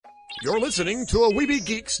You're listening to a Weeby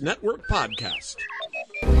Geeks Network podcast.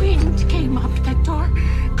 Wind came up the door,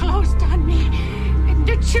 closed on me, and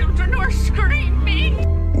the children were screaming.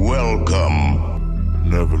 Welcome.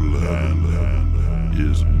 Neverland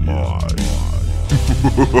is mine.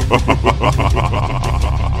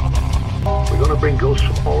 We're going to bring ghosts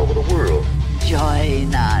from all over the world.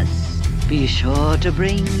 Join us. Be sure to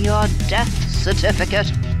bring your death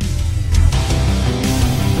certificate.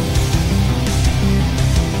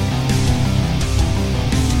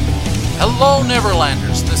 Hello,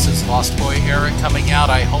 Neverlanders. This is Lost Boy Eric coming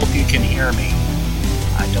out. I hope you can hear me.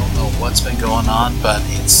 I don't know what's been going on, but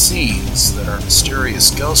it seems that our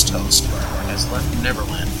mysterious ghost host has left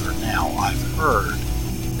Neverland for now. I've heard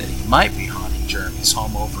that he might be haunting Jeremy's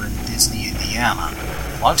home over in Disney, Indiana.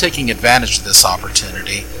 Well, I'm taking advantage of this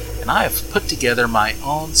opportunity, and I have put together my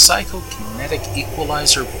own psychokinetic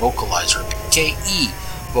equalizer vocalizer, KE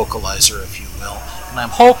vocalizer, if you will, and I'm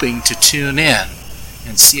hoping to tune in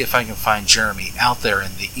and see if I can find Jeremy out there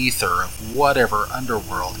in the ether of whatever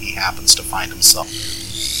underworld he happens to find himself.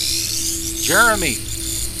 Jeremy!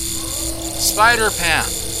 Spider-Pan!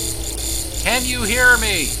 Can you hear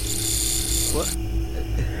me? What?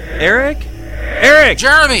 Eric? Eric!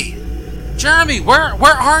 Jeremy! Jeremy, where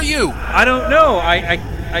are you? I don't know. I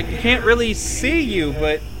can't really see you,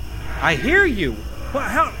 but I hear you.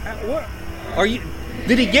 What are you?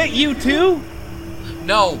 Did he get you too?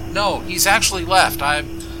 No, he's actually left.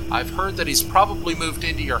 I've heard that he's probably moved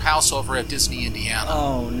into your house over at Disney, Indiana.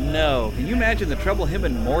 Oh no. Can you imagine the trouble him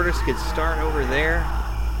and Mortis could start over there?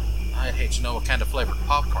 I'd hate to know what kind of flavored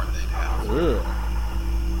popcorn they'd have. Ugh.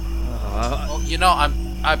 Well,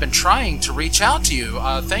 I've been trying to reach out to you.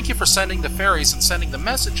 Thank you for sending the fairies and sending the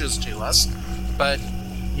messages to us. But,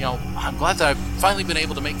 I'm glad that I've finally been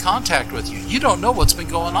able to make contact with you. You don't know what's been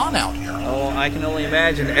going on out here. Oh, I can only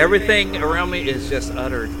imagine. Everything around me is just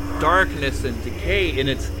utter darkness and decay, and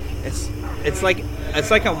it's like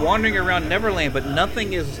I'm wandering around Neverland, but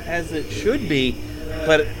nothing is as it should be.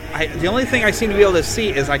 But the only thing I seem to be able to see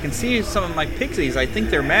is I can see some of my pixies. I think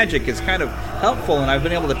their magic is kind of helpful, and I've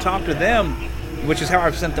been able to talk to them, which is how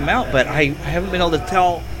I've sent them out. But I haven't been able to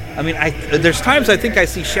tell. I mean, there's times I think I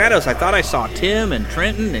see shadows. I thought I saw Tim and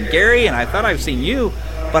Trenton and Gary, and I thought I've seen you,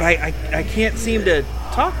 but I can't seem to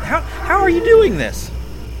talk. How are you doing this?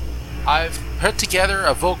 I've put together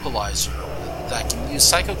a vocalizer that can use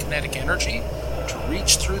psychokinetic energy to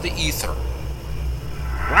reach through the ether.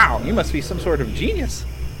 Wow, you must be some sort of genius.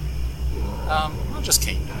 I just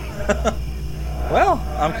came to me. Well,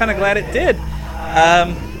 I'm kind of glad it did.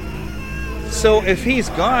 So if he's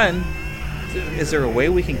gone, is there a way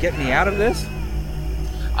we can get me out of this?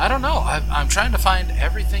 I don't know. I'm trying to find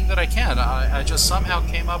everything that I can. I just somehow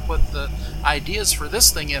came up with the ideas for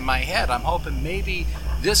this thing in my head. I'm hoping maybe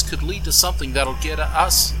this could lead to something that'll get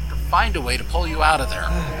us to find a way to pull you out of there.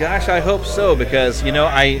 Gosh, I hope so, because,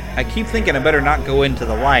 I keep thinking I better not go into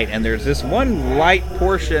the light, and there's this one light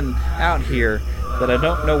portion out here that I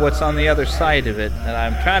don't know what's on the other side of it, and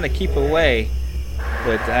I'm trying to keep away,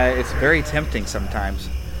 but it's very tempting sometimes.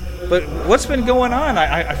 But what's been going on?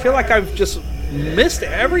 I feel like I've just missed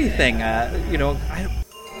everything.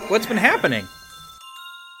 What's been happening?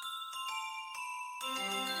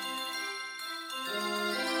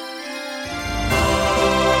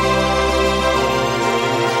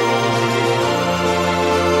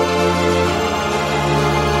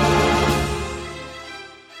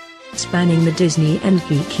 Spanning the Disney and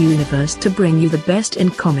geek universe to bring you the best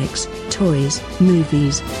in comics, toys,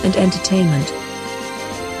 movies, and entertainment.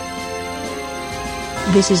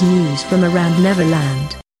 This is news from around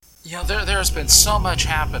Neverland. There's been so much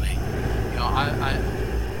happening.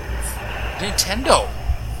 Nintendo,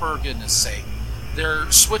 for goodness sake,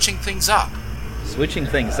 they're switching things up. Switching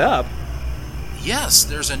things up? Yes,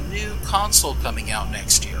 there's a new console coming out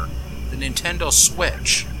next year, the Nintendo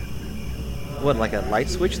Switch. What, like a light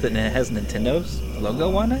switch that has Nintendo's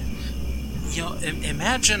logo on it?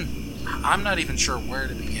 Imagine, I'm not even sure where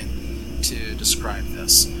to begin to describe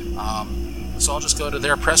this. So I'll just go to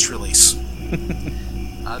their press release.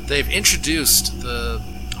 They've introduced the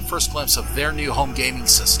first glimpse of their new home gaming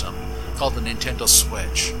system called the Nintendo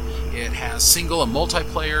Switch. It has single and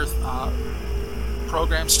multiplayer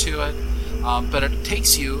programs to it, but it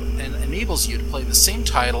takes you and enables you to play the same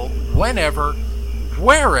title whenever,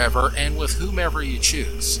 wherever, and with whomever you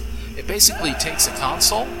choose. It basically takes a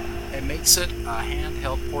console and makes it a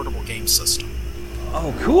handheld portable game system.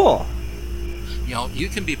 Oh, cool! You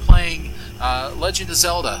can be playing Legend of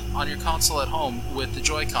Zelda on your console at home with the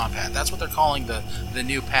Joy-Con pad. That's what they're calling the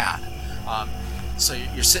new pad. So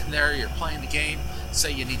you're sitting there, you're playing the game.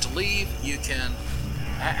 Say you need to leave, you can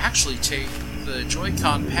actually take the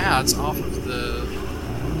Joy-Con pads off of the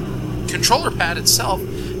controller pad itself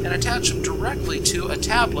and attach them directly to a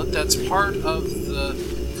tablet that's part of the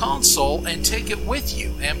console and take it with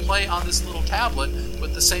you and play on this little tablet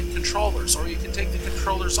with the same controllers. Or you can take the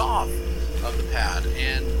controllers off of the pad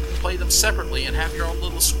and play them separately and have your own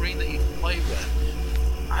little screen that you can play with.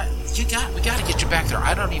 We got to get you back there.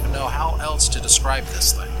 I don't even know how else to describe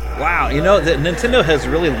this thing. Wow, Nintendo has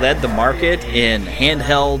really led the market in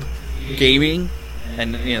handheld gaming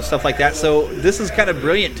and stuff like that. So this is kind of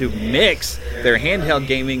brilliant to mix their handheld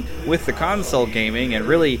gaming with the console gaming and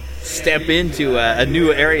really step into a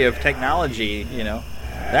new area of technology.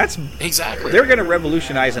 That's exactly. They're going to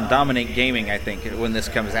revolutionize and dominate gaming, I think, when this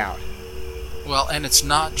comes out. Well, and it's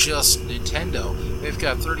not just Nintendo. They've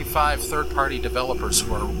got 35 third-party developers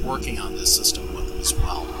who are working on this system with them as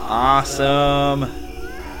well. Awesome.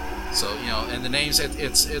 So and the names,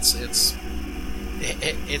 it's a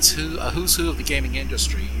who's who of the gaming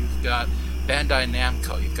industry. You've got Bandai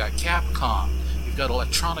Namco, you've got Capcom, you've got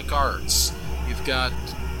Electronic Arts, you've got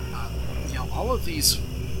all of these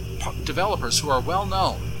developers who are well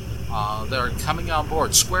known. That are coming on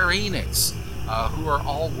board. Square Enix, who are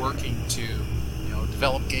all working to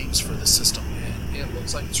develop games for the system, and it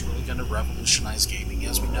looks like it's really going to revolutionize gaming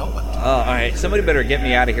as we know it. All right, somebody better get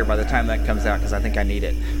me out of here by the time that comes out, because I think I need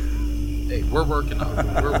it. Hey, we're working on it.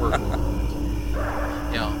 We're working on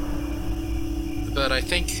it. But I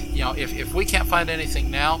think if we can't find anything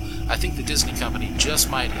now, I think the Disney company just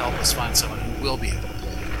might help us find someone who will be able to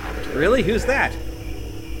play it. Really? Who's that?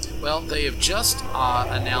 Well, they have just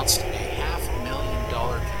announced a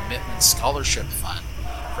 $500,000 commitment scholarship fund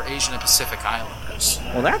for Asian and Pacific Islanders.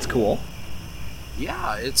 Well, that's cool.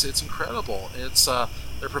 Yeah, it's incredible.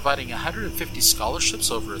 They're providing 150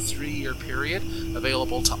 scholarships over a 3-year period,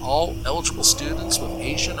 available to all eligible students with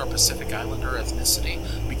Asian or Pacific Islander ethnicity,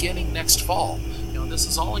 beginning next fall. This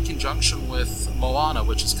is all in conjunction with Moana,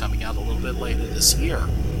 which is coming out a little bit later this year.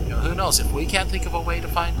 Who knows? If we can't think of a way to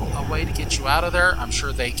get you out of there, I'm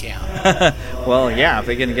sure they can. Well, yeah, if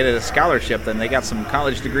they can get a scholarship, then they got some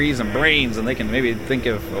college degrees and brains, and they can maybe think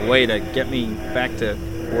of a way to get me back to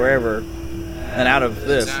wherever and out of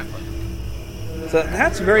this. Exactly. So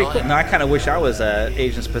that's very cool. Now, I kind of wish I was an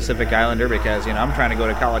Asian Pacific Islander because, I'm trying to go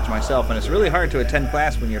to college myself, and it's really hard to attend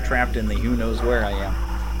class when you're trapped in the who knows where I am.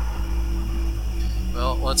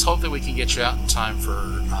 Well, let's hope that we can get you out in time for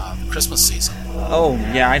the Christmas season. Oh,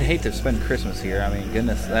 yeah, I'd hate to spend Christmas here. I mean,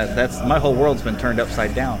 goodness, that's my whole world's been turned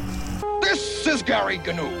upside down. This is Gary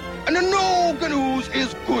Gnu, and the No Gnu's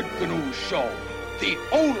is Good Gnu Show. The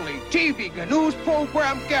only TV Gnu's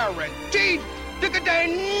program guaranteed to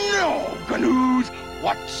contain no Gnu's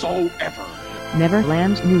whatsoever.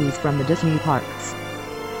 Neverland news from the Disney parks.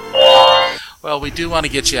 Well, we do want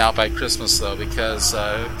to get you out by Christmas, though, because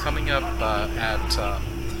coming up at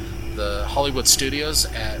the Hollywood Studios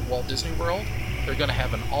at Walt Disney World, they're going to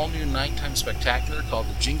have an all-new nighttime spectacular called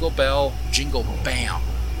the Jingle Bell, Jingle Bam.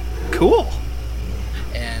 Cool.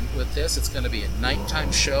 And with this, it's going to be a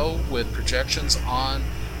nighttime show with projections on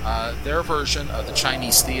their version of the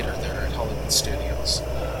Chinese theater there at Hollywood Studios.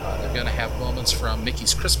 They're going to have moments from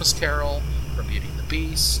Mickey's Christmas Carol, from Beauty and the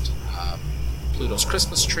Beast, Pluto's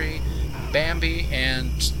Christmas Tree, Bambi,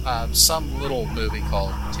 and some little movie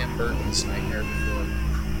called Tim Burton's Nightmare Before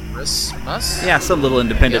Christmas. Yeah, some little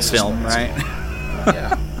independent film, right?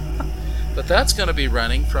 Yeah. But that's going to be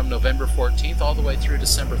running from November 14th all the way through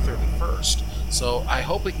December 31st. So I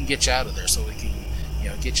hope we can get you out of there so we can,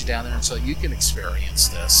 get you down there and so you can experience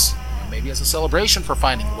this. Maybe as a celebration for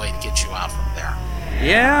finding a way to get you out from there.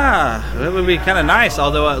 Yeah, that would be kind of nice,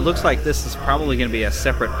 although it looks like this is probably going to be a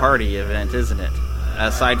separate party event, isn't it?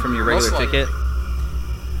 Aside from your regular ticket?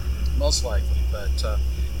 Most likely, but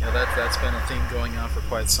that's been a thing going on for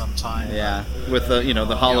quite some time. Yeah, with the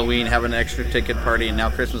the Halloween having an extra ticket party, and now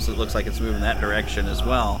Christmas, it looks like it's moving that direction as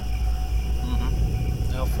well.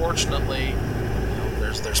 Mm-hmm. Now, fortunately,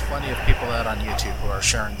 there's plenty of people out on YouTube who are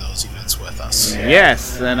sharing those events with us.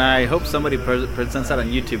 Yes, and I hope somebody presents that on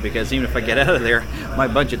YouTube, because even if I get out of there, my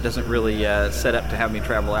budget doesn't really set up to have me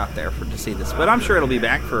travel out there to see this. But I'm sure it'll be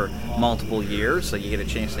back for multiple years, so you get a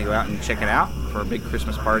chance to go out and check it out for a big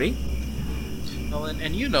Christmas party. Well,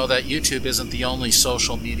 and you know that YouTube isn't the only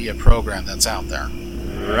social media program that's out there.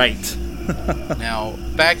 Right. Now,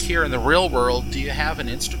 back here in the real world, do you have an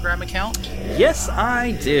Instagram account? Yes,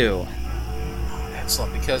 I do.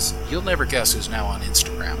 Excellent, because you'll never guess who's now on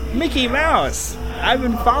Instagram. Mickey Mouse! I've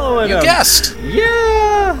been following him. You guessed!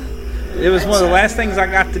 Yeah! It was one of the last things I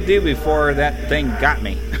got to do before that thing got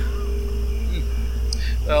me.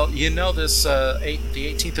 Well, the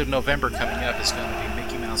 18th of November coming up is going to be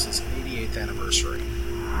Mickey Mouse's 88th anniversary.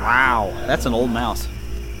 Wow, that's an old mouse.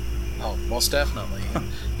 Oh, most definitely.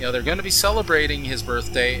 They're going to be celebrating his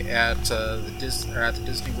birthday at the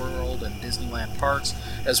Disney World and Disneyland parks,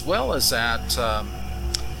 as well as at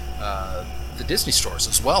the Disney stores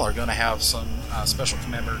as well. Are going to have some special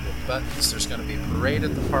commemorative buttons. There's going to be a parade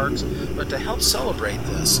at the parks. But to help celebrate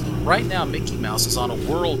this, right now Mickey Mouse is on a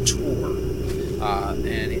world tour,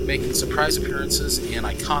 and making surprise appearances in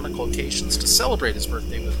iconic locations to celebrate his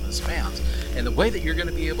birthday with his fans. And the way that you're going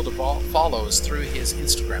to be able to follow is through his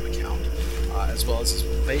Instagram account, as well as his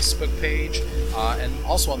Facebook page, and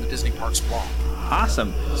also on the Disney Parks blog.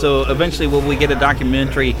 Awesome. So eventually will we get a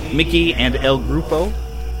documentary, Mickey and El Grupo?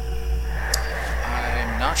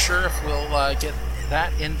 I'm not sure if we'll get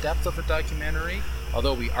that in-depth of a documentary,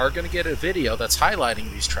 although we are going to get a video that's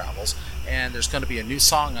highlighting these travels, and there's going to be a new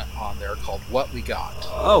song on there called What We Got.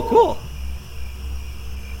 Oh, cool.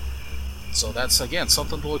 So that's, again,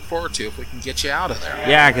 something to look forward to if we can get you out of there.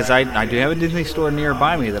 Yeah, because I do have a Disney store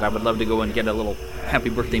nearby me that I would love to go and get a little Happy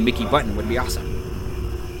Birthday Mickey button. Would be awesome.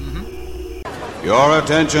 Mm-hmm. Your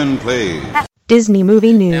attention, please. Disney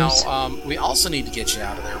movie news. Now, we also need to get you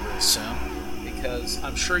out of there real soon, because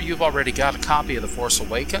I'm sure you've already got a copy of The Force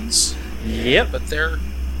Awakens. Yep. But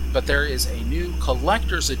there is a new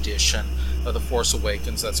collector's edition of The Force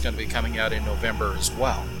Awakens that's going to be coming out in November as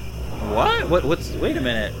well. What? Wait a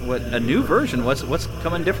minute. What? A new version? What's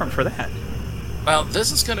coming different for that? Well,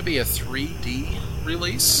 this is going to be a 3D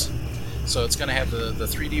release, so it's going to have the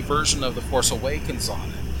 3D version of The Force Awakens on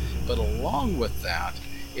it. But along with that,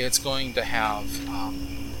 it's going to have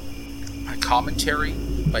a commentary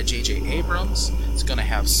by J.J. Abrams. It's going to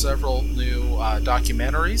have several new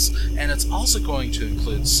documentaries, and it's also going to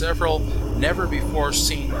include several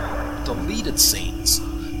never-before-seen deleted scenes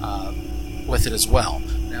with it as well.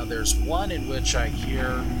 Now, there's one in which I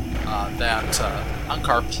hear that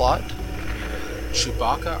Unkar Plutt and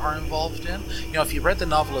Chewbacca are involved in. If you read the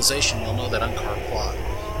novelization, you'll know that Unkar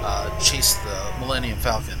Plutt chased the Millennium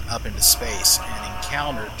Falcon up into space and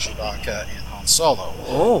encountered Chewbacca and Han Solo.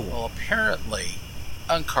 Oh. Well, apparently,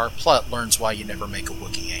 Unkar Plutt learns why you never make a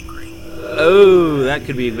Wookiee angry. Oh, that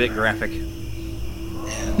could be a bit graphic.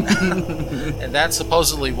 And that's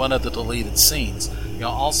supposedly one of the deleted scenes.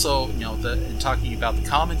 Also, in talking about the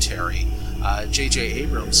commentary, J.J.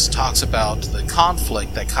 Abrams talks about the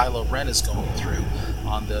conflict that Kylo Ren is going through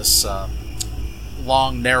on this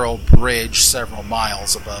long, narrow bridge several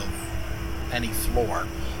miles above any floor,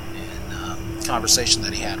 and conversation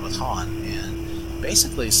that he had with Han. And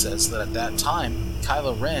basically says that at that time,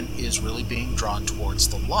 Kylo Ren is really being drawn towards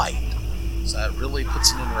the light. So that really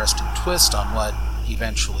puts an interesting twist on what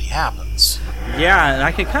eventually happens. Yeah, and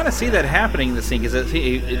I can kind of see that happening in the scene, because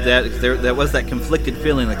that was that conflicted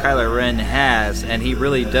feeling that Kylo Ren has, and he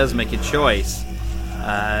really does make a choice.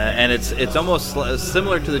 And it's almost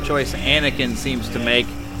similar to the choice Anakin seems to make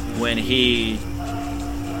when he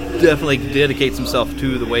definitely dedicates himself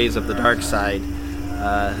to the ways of the dark side.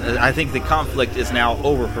 I think the conflict is now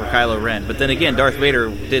over for Kylo Ren. But then again, Darth Vader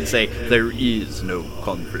did say, there is no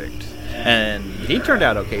conflict. And he turned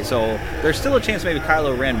out okay, so there's still a chance maybe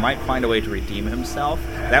Kylo Ren might find a way to redeem himself.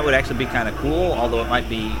 That would actually be kind of cool, although it might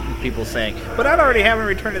be people saying, but I already have a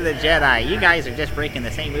Return of the Jedi. You guys are just breaking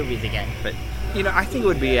the same movies again. But, I think it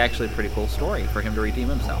would be actually a pretty cool story for him to redeem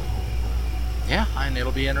himself. Yeah, and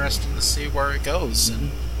it'll be interesting to see where it goes.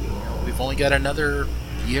 And we've only got another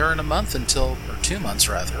year and a month or 2 months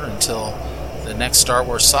rather, until the next Star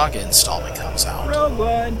Wars Saga installment comes out. Rogue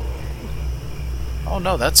One. Oh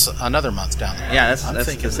no, that's another month down there. Yeah,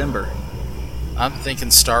 that's December. I'm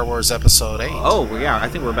thinking Star Wars Episode 8. Oh yeah, I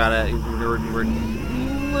think we're about we're a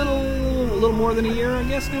little more than a year, I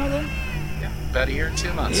guess now then. Yeah, about a year and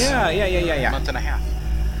 2 months. Yeah. A month and a half.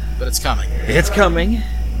 But it's coming. It's coming.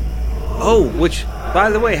 Oh, which,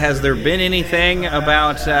 by the way, has there been anything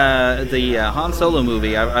about the Han Solo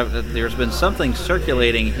movie? There's been something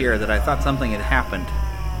circulating here that I thought something had happened.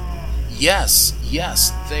 Yes,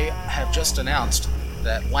 they have just announced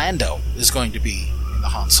that Lando is going to be in the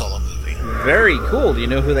Han Solo movie. Very cool. Do you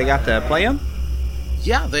know who they got to play him?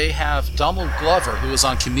 Yeah, they have Donald Glover, who is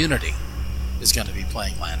on Community, is going to be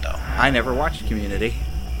playing Lando. I never watched Community.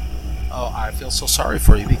 Oh, I feel so sorry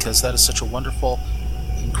for you, because that is such a wonderful,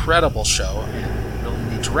 incredible show. And we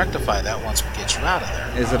really need to rectify that once we get you out of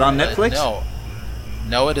there. Is it on Netflix?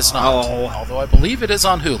 No, it is not. Oh. Although I believe it is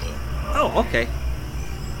on Hulu. Oh, okay.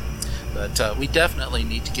 But we definitely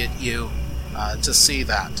need to get you to see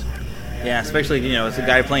that. Yeah, especially, as a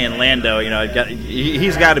guy playing Lando,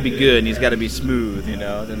 he's got to be good and he's got to be smooth, in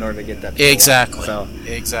order to get that. Exactly. So,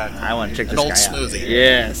 exactly. I want to check this guy out. An old smoothie.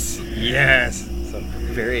 Yes. So,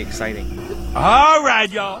 very exciting. All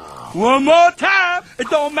right, y'all. One more time. It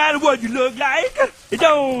don't matter what you look like. It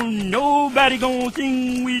don't nobody gonna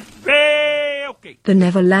sing with me. Okay. The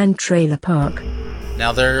Neverland Trailer Park.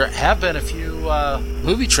 Now, there have been a few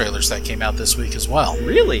movie trailers that came out this week as well.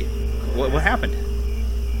 Really? What happened?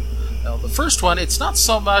 Well, the first one, it's not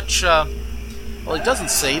so much... well, it doesn't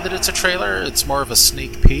say that it's a trailer. It's more of a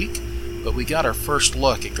sneak peek. But we got our first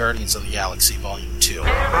look at Guardians of the Galaxy Volume 2.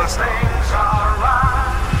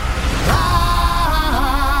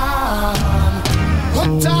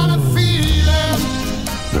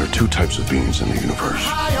 There are two types of beings in the universe.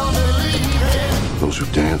 Those who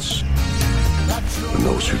dance and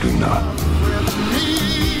those who do not.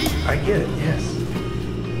 I get it, yes.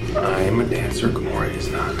 I'm a dancer, Gamora is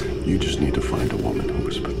not. You just need to find a woman who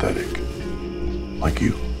is pathetic. Like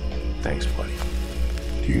you. Thanks, buddy.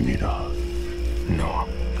 Do you need a hug? No,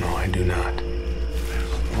 I do not.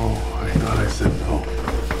 Oh, I thought I said no.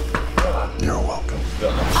 You're welcome.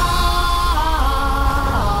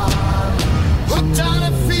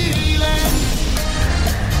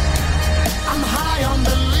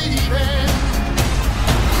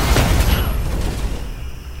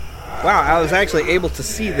 Wow, I was actually able to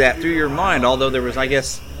see that through your mind, although there was, I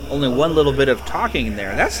guess, only one little bit of talking in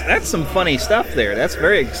there. That's some funny stuff there. That's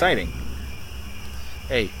very exciting.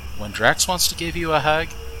 Hey, when Drax wants to give you a hug,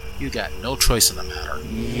 you got no choice in the matter.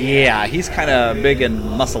 Yeah, he's kind of big and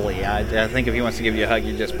muscly. I think if he wants to give you a hug,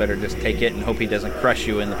 you just better just take it and hope he doesn't crush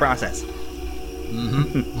you in the process.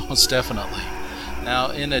 Mm-hmm. Most definitely. Now,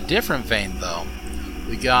 in a different vein, though,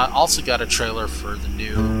 we also got a trailer for the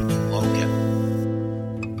new Logan.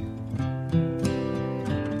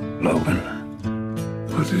 Logan,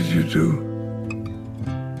 what did you do?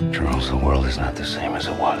 Charles, the world is not the same as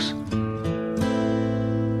it was.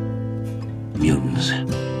 Mutants.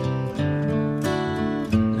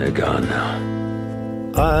 They're gone now.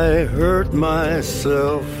 I hurt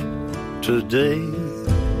myself today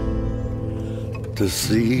to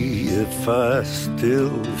see if I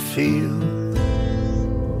still feel.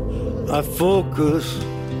 I focus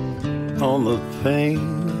on the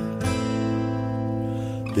pain,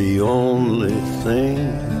 the only thing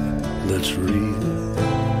that's real.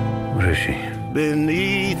 What is she?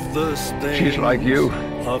 Beneath the stain. She's like you.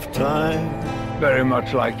 Of time. Very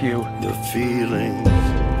much like you. The feelings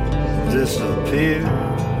disappear.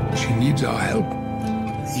 She needs our help.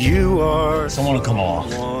 You are. Someone will come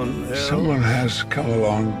along. Someone has come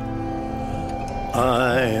along.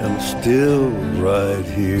 I am still right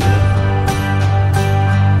here.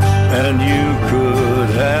 And you could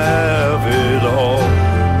have it all.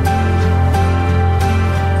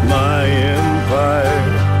 My empire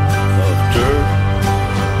of dirt.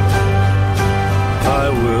 I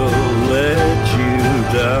will let you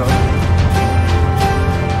down.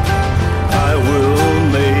 I will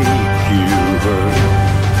make you hurt.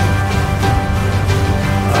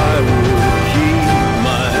 I will keep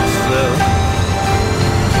myself.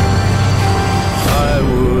 I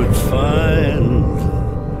would find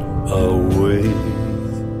a way.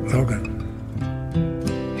 Logan,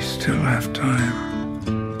 you still have time.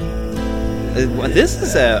 This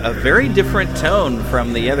is a very different tone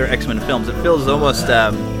from the other X-Men films. It feels almost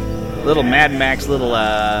a little Mad Max, little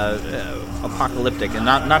apocalyptic. And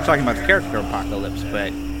not talking about the character Apocalypse,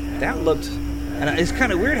 but that looked... And it's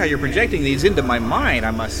kind of weird how you're projecting these into my mind,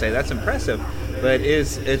 I must say. That's impressive. But it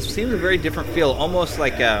seems a very different feel, almost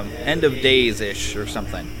like End of Days-ish or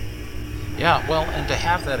something. Yeah, well, and to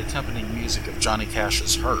have that accompanying music of Johnny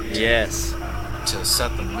Cash's Hurt. Yes. To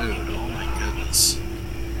set the mood, oh my goodness.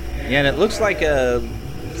 Yeah, and it looks like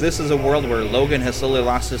this is a world where Logan has slowly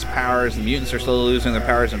lost his powers, the mutants are slowly losing their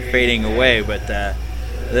powers and fading away, but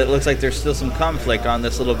it looks like there's still some conflict on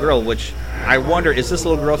this little girl, which I wonder, is this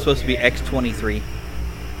little girl supposed to be X-23?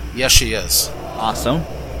 Yes, she is. Awesome.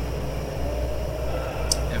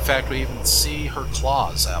 In fact, we even see her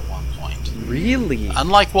claws at one point. Really?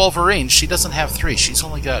 Unlike Wolverine, she doesn't have 3, she's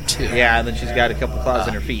only got 2. Yeah, and then she's got a couple claws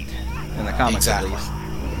in her feet, in the comics exactly. at least.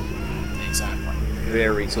 Exactly.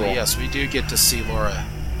 Very cool. So yes, we do get to see Laura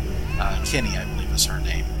Kinney, I believe is her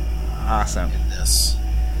name. Awesome. In this.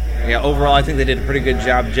 Yeah, overall, I think they did a pretty good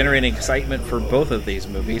job generating excitement for both of these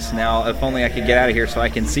movies. Now, if only I could get out of here so I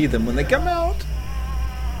can see them when they come out.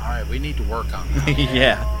 Alright, we need to work on that.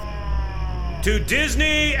 Yeah. To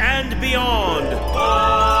Disney and beyond.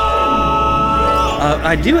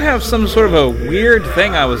 I do have some sort of a weird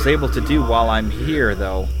thing I was able to do while I'm here,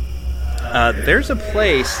 though. There's a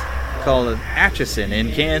place called Atchison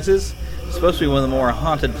in Kansas. It's supposed to be one of the more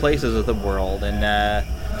haunted places of the world, and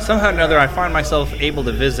somehow or another I find myself able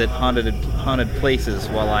to visit haunted places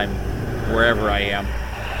while I'm wherever I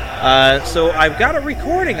am. So I've got a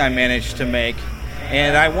recording I managed to make,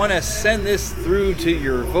 And I want to send this through to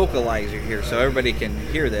your vocalizer here so everybody can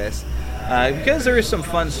hear this. Because there is some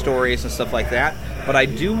fun stories and stuff like that. But I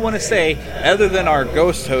do want to say, other than our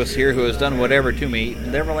ghost host here who has done whatever to me,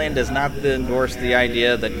 Neverland does not endorse the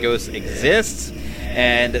idea that ghosts exist.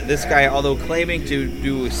 And this guy, although claiming to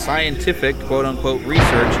do scientific, quote-unquote,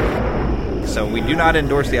 research, so we do not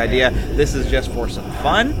endorse the idea. This is just for some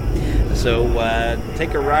fun. So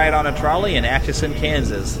take a ride on a trolley in Atchison,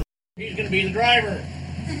 Kansas. He's going to be the driver.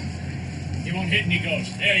 He won't hit any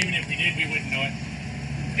ghosts. Yeah, even if he did, we wouldn't know it.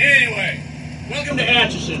 Anyway, welcome to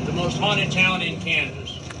Atchison, the most haunted town in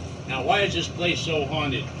Kansas. Now, why is this place so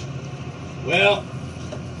haunted? Well,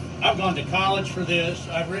 I've gone to college for this.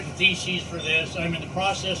 I've written theses for this. I'm in the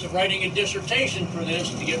process of writing a dissertation for this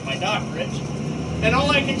to get my doctorate. And all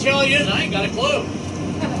I can tell you is I ain't got a clue.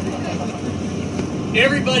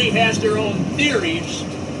 Everybody has their own theories.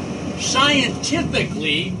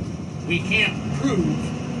 Scientifically, we can't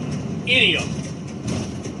prove any of them.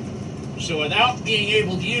 So without being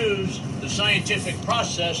able to use the scientific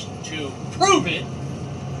process to prove it,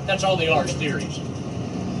 that's all they are, is theories.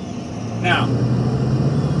 Now,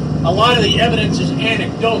 a lot of the evidence is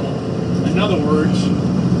anecdotal. In other words,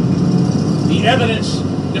 the evidence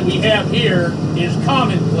that we have here is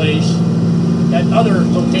commonplace at other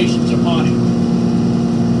locations of haunting.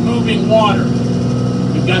 Moving water.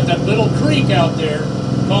 We've got that little creek out there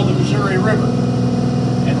called the Missouri River.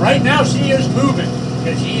 And right now she is moving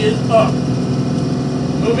because she is up.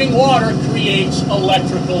 Moving water creates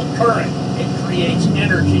electrical current. It creates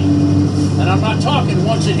energy. And I'm not talking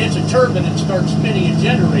once it hits a turbine and starts spinning a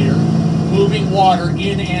generator. Moving water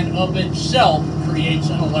in and of itself creates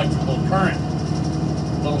an electrical current.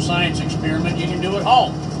 Little science experiment you can do at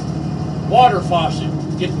home. Water faucet.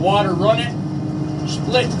 Get water running.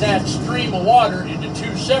 Split that stream of water into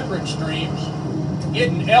two separate streams. Get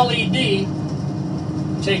an LED.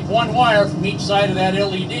 Take one wire from each side of that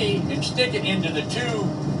LED and stick it into the two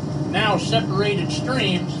now separated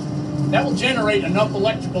streams. That will generate enough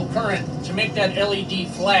electrical current to make that LED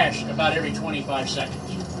flash about every 25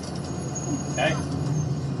 seconds. Okay?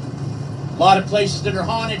 A lot of places that are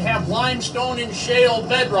haunted have limestone and shale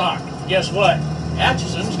bedrock. Guess what?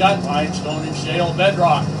 Atchison's got limestone and shale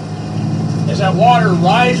bedrock. As that water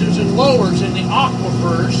rises and lowers in the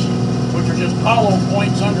aquifers, which are just hollow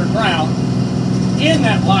points underground, in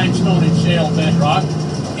that limestone and shale bedrock,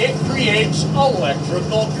 it creates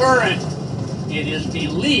electrical current. It is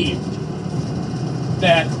believed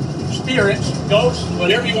that spirits, ghosts,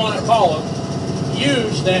 whatever you want to call them,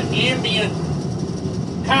 use that ambient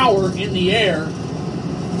power in the air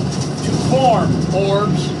to form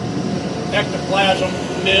orbs, ectoplasm,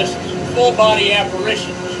 mists, full body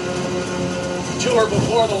apparitions. The tour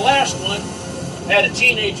before the last one had a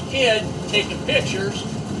teenage kid taking pictures,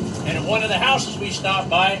 and at one of the houses we stopped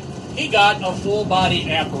by, he got a full body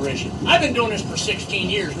apparition. I've been doing this for 16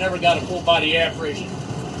 years, never got a full body apparition.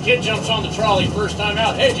 Kid jumps on the trolley first time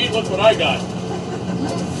out. Hey, gee, look what I got.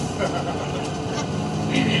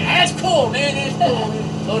 That's cool, man. That's cool.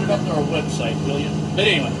 Load it up to our website, will you? But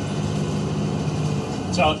anyway,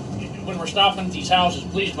 so when we're stopping at these houses,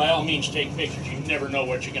 please, by all means, take pictures. You never know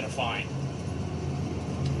what you're going to find.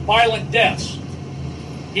 Violent deaths.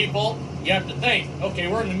 People, you have to think, okay,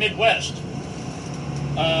 we're in the Midwest.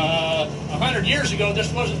 100 years ago,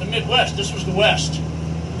 this wasn't the Midwest. This was the West.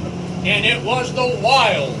 And it was the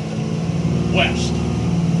Wild West.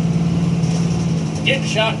 Getting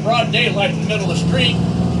shot in broad daylight in the middle of the street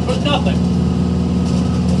was nothing.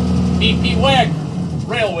 B.P. Wagner,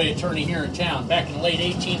 railway attorney here in town, back in the late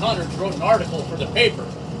 1800s, wrote an article for the paper.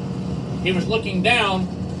 He was looking down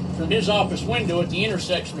from his office window at the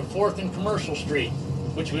intersection of 4th and Commercial Street,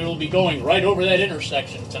 which we will be going right over that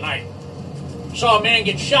intersection tonight. Saw a man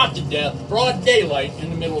get shot to death, broad daylight, in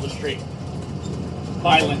the middle of the street.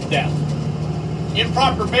 Violent death.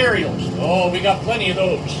 Improper burials. Oh, we got plenty of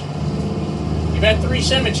those. We've had 3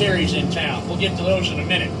 cemeteries in town. We'll get to those in a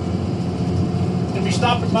minute. We'll be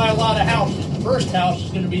stopping by a lot of houses. The first house is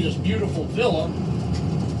going to be this beautiful villa.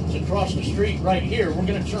 It's across the street right here. We're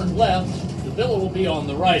going to turn left. The villa will be on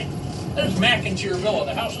the right. There's McIntyre Villa.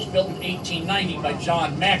 The house was built in 1890 by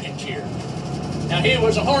John McIntyre. Now, he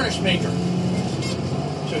was a harness maker.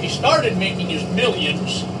 So he started making his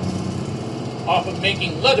millions off of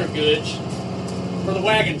making leather goods for the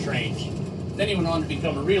wagon trains. Then he went on to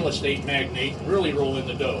become a real estate magnate and really roll in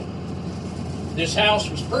the dough. This house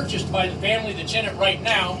was purchased by the family that's in it right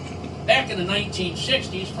now back in the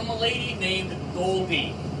 1960s from a lady named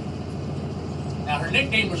Goldie. Now, her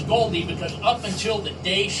nickname was Goldie because up until the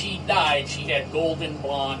day she died, she had golden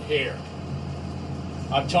blonde hair.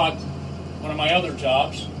 I've taught one of my other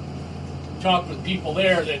jobs talked with people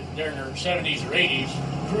there that they're in their 70s or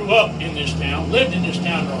 80s, grew up in this town, lived in this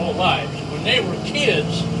town their whole lives. When they were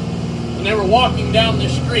kids, when they were walking down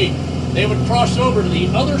this street, they would cross over to the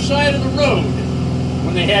other side of the road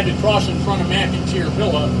when they had to cross in front of McIntyre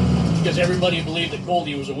Villa because everybody believed that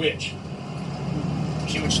Goldie was a witch.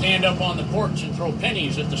 She would stand up on the porch and throw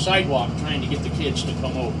pennies at the sidewalk trying to get the kids to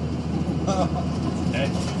come over. Okay?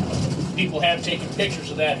 People have taken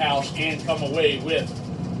pictures of that house and come away with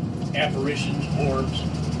apparitions, orbs.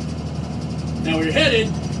 Now we're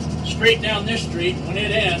headed straight down this street. When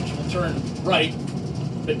it ends, we'll turn right,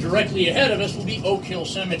 but directly ahead of us will be Oak Hill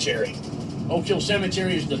Cemetery. Oak Hill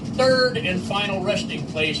Cemetery is the third and final resting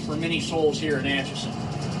place for many souls here in Atchison.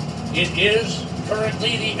 It is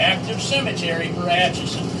currently the active cemetery for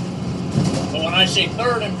Atchison. But when I say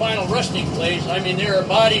third and final resting place, I mean there are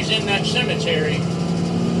bodies in that cemetery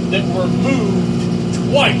that were moved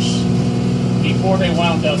twice before they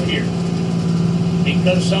wound up here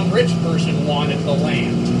because some rich person wanted the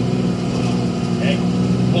land. Okay?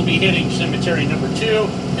 We'll be hitting cemetery number 2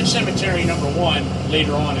 and cemetery number 1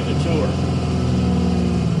 later on in the tour.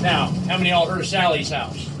 Now, how many of y'all heard of Sally's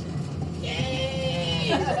house? Yay!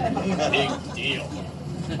 Big deal.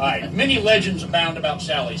 All right, many legends abound about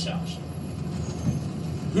Sally's house.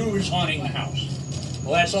 Who is haunting the house?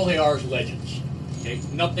 Well, that's all they are, is legends. Okay?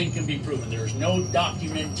 Nothing can be proven. There is no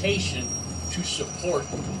documentation to support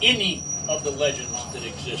any of the legends that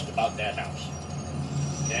exist about that house.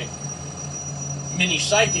 Okay? Many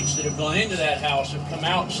psychics that have gone into that house have come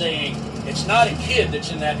out saying it's not a kid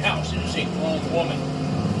that's in that house, it is a grown woman.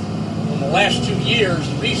 In the last 2 years,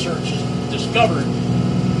 research has discovered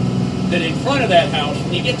that in front of that house,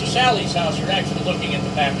 when you get to Sally's house, you're actually looking at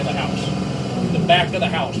the back of the house. The back of the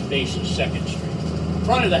house faces 2nd Street. The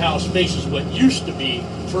front of the house faces what used to be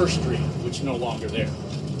 1st Street, which is no longer there.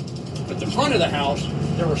 At the front of the house,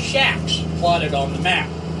 there were shacks plotted on the map.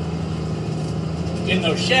 In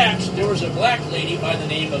those shacks, there was a black lady by the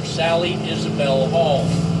name of Sally Isabel Hall.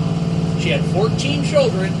 She had 14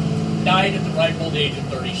 children, died at the ripe old age of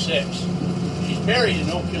 36. She's buried in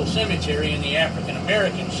Oak Hill Cemetery in the African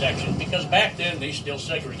American section because back then they still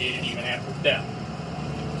segregated even after death.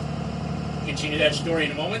 Continue that story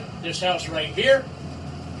in a moment. This house right here,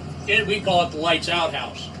 we call it the Lights Out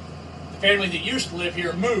house. The family that used to live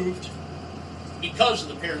here moved because of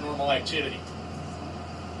the paranormal activity.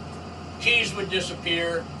 Keys would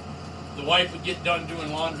disappear. The wife would get done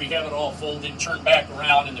doing laundry, have it all folded, turn back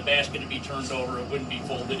around, and the basket would be turned over. It wouldn't be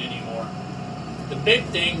folded anymore. The big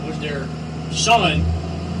thing was their son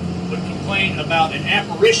would complain about an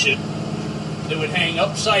apparition that would hang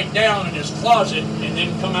upside down in his closet and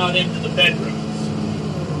then come out into the bedroom.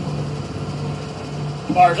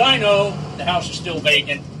 As far as I know, the house is still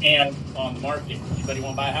vacant and on the market. Anybody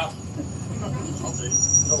want to buy a house?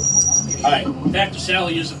 All right, back to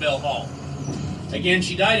Sally Isabel Hall. Again,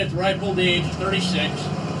 she died at the ripe old age of 36,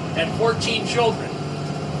 had 14 children.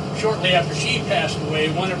 Shortly after she passed away,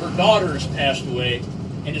 one of her daughters passed away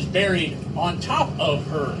and is buried on top of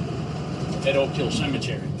her at Oak Hill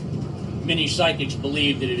Cemetery. Many psychics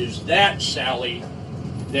believe that it is that Sally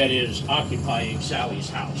that is occupying Sally's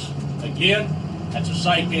house. Again, that's a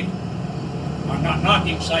psychic. I'm not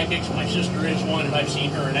knocking psychics. My sister is one, and I've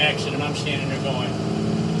seen her in action, and I'm standing there going,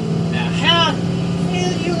 now how do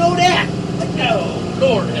you know that? No,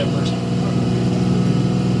 Lord have mercy.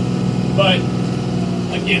 But,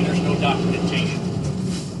 again, there's no documentation.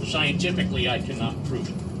 Scientifically, I cannot prove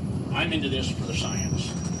it. I'm into this for the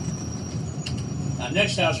science. Now,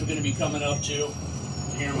 next house we're going to be coming up to,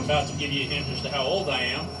 here I'm about to give you a hint as to how old I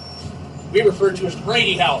am, we refer to as the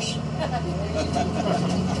Brady House.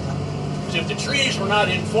 So if the trees were not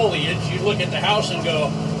in foliage, you'd look at the house and go,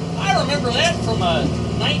 I remember that from a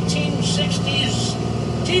 1960s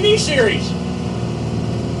TV series.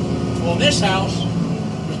 Well, this house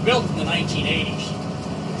was built in the 1980s.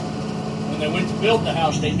 When they went to build the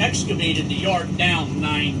house, they excavated the yard down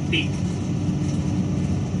 9 feet.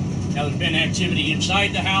 Now, there's been activity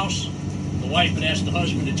inside the house. The wife had asked the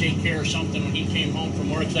husband to take care of something when he came home from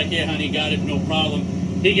work. It's like, yeah, honey, got it, no problem.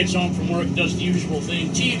 He gets home from work, does the usual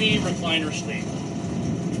thing, TV, recliner, sleep.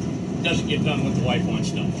 Doesn't get done what the wife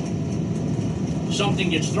wants done. Something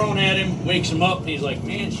gets thrown at him, wakes him up, and he's like,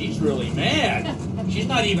 man, she's really mad. She's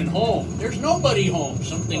not even home. There's nobody home.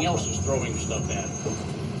 Something else is throwing stuff at him.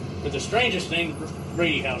 But the strangest thing,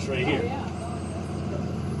 Brady House right here.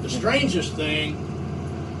 The strangest thing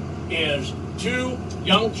is 2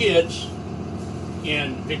 young kids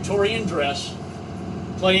in Victorian dress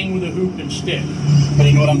playing with a hoop and stick.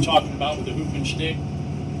 You know what I'm talking about with the hoop and stick?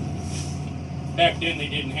 Back then they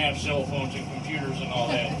didn't have cell phones and computers and all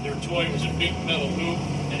that. Their toy was a big metal hoop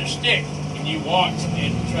and a stick. You and you walked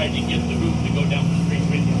and tried to get the hoop to go down the street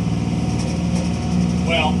with you.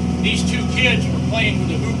 Well, these two kids were playing with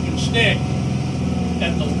a hoop and stick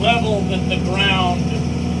at the level that the ground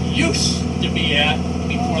used to be at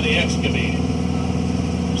before they excavated.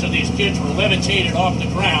 So these kids were levitated off the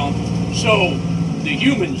ground, so the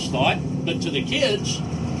humans thought, but to the kids,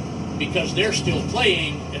 because they're still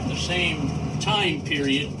playing at the same time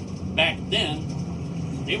period back then,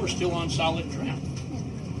 they were still on solid ground.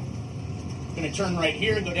 Going to turn right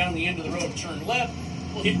here, go down the end of the road, turn left,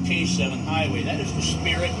 we'll hit K7 Highway. That is the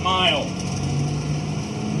Spirit Mile.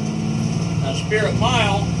 Now, Spirit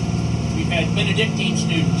Mile, we've had Benedictine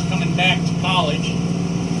students coming back to college,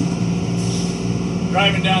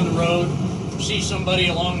 driving down the road, see somebody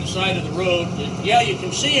along the side of the road. Yeah, you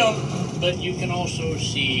can see them, but you can also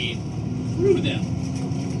see through them.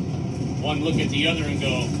 One look at the other and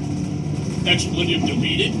go, expletive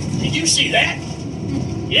deleted. Did you see that?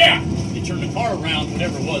 Yeah. They turned the car around,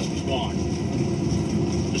 whatever it was gone.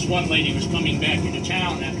 This one lady was coming back into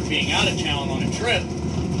town after being out of town on a trip,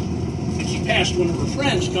 and she passed one of her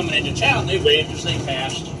friends coming into town. They waved as they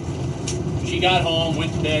passed. She got home,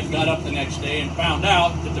 went to bed, got up the next day, and found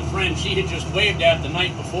out that the friend she had just waved at the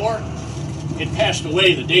night before had passed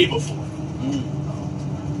away the day before.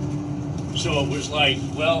 So it was like,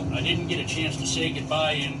 well, I didn't get a chance to say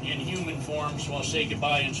goodbye in human form, so I'll say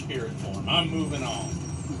goodbye in spirit form. I'm moving on.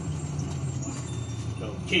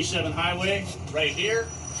 So K7 Highway, right here,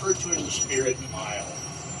 referred to as the Spirit Mile.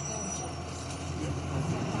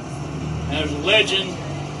 And there's a legend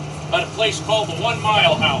about a place called the 1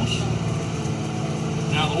 Mile House.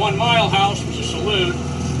 Now, the 1 Mile House was a saloon,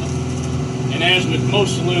 and as with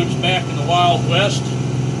most saloons back in the Wild West,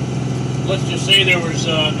 let's just say there was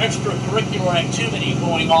extracurricular activity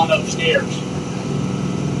going on upstairs.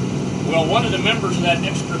 Well, one of the members of that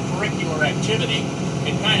extracurricular activity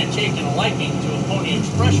had kind of taken a liking to a Pony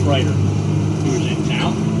Express rider who was in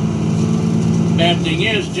town. Bad thing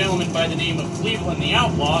is, a gentleman by the name of Cleveland the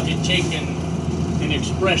Outlaw had taken and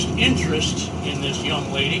expressed interest in this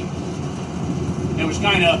young lady and was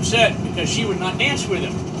kind of upset because she would not dance with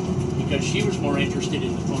him because she was more interested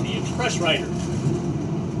in the Pony Express rider.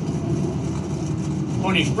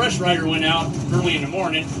 Pony Express rider went out early in the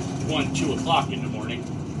morning, 2 o'clock in the morning,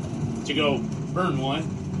 to go burn one,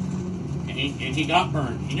 and he got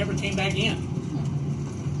burned. He never came back in.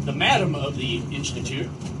 The madam of the institute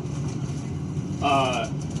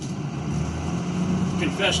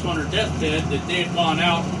confessed on her deathbed that they had gone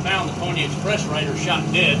out and found the Pony Express rider shot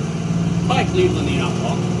dead by Cleveland the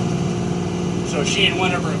Outlaw. So she and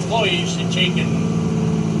one of her employees had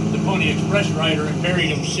taken the Pony Express rider and buried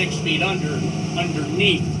him 6 feet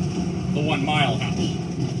underneath the 1 Mile House.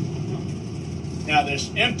 Now this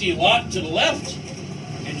empty lot to the left,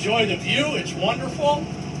 enjoy the view, it's wonderful.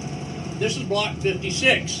 This is block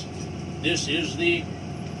 56. This is the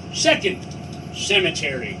second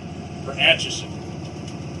cemetery for Atchison.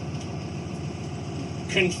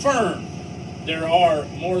 Confirmed there are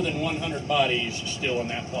more than 100 bodies still in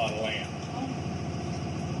that plot of land.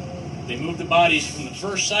 They moved the bodies from the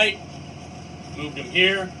first site, moved them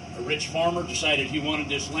here. A rich farmer decided he wanted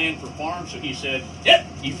this land for farm, so he said, yep,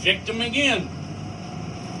 evict them again.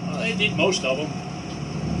 Well, they did most of them.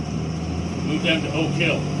 Moved them to Oak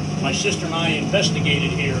Hill. My sister and I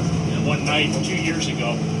investigated here one night 2 years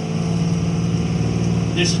ago.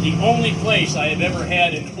 This is the only place I have ever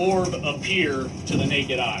had an orb appear to the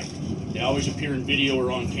naked eye. They always appear in video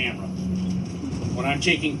or on camera. When I'm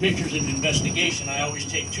taking pictures in investigation, I always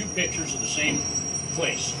take 2 pictures of the same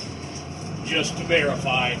place, just to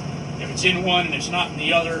verify. If it's in one and it's not in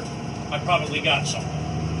the other, I probably got something.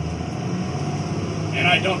 And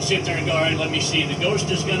I don't sit there and go, all right, let me see. The ghost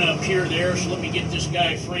is going to appear there, so let me get this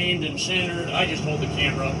guy framed and centered. I just hold the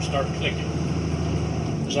camera up and start clicking.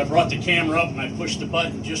 As I brought the camera up and I pushed the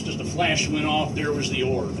button, just as the flash went off, there was the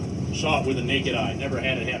orb. Saw it with a naked eye. Never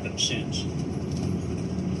had it happen since.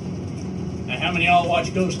 Now, how many of y'all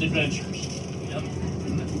watch Ghost Adventures? Yep.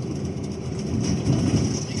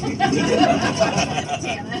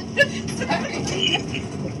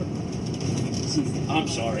 I'm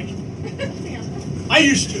sorry. I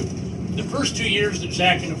used to. The first 2 years that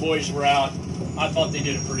Zach and the boys were out, I thought they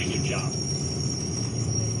did a pretty good job.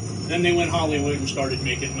 Then they went Hollywood and started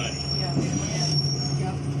making money.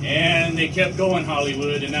 And they kept going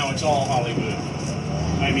Hollywood, and now it's all Hollywood.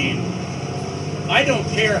 I mean, I don't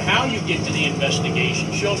care how you get to the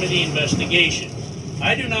investigation. Show me the investigation.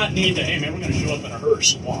 I do not need the, hey man, we're going to show up in a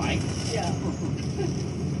hearse. Why? Yeah.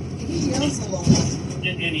 He yells a lot.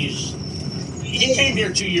 And he came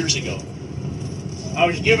here 2 years ago. I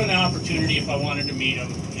was given the opportunity if I wanted to meet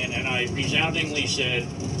him, and I resoundingly said,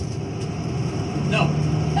 No.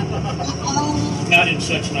 Not in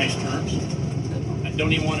such nice terms. I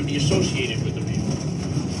don't even want to be associated with the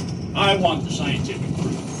people. I want the scientific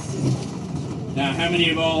proof. Now, how many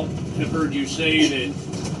of all have heard you say that,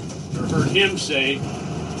 or heard him say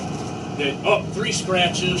that, oh, 3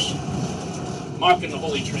 scratches, mocking the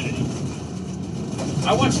Holy Trinity?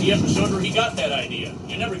 I watched the episode where he got that idea.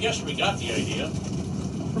 You never guess where he got the idea.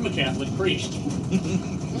 From a Catholic priest.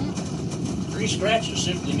 3 scratches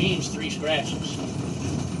simply means 3 scratches.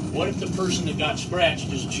 What if the person that got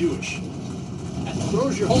scratched is Jewish? That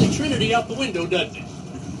throws your Holy Trinity out the window, doesn't it?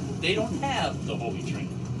 They don't have the Holy Trinity.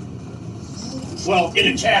 Well, it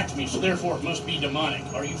attacked me, so therefore it must be demonic.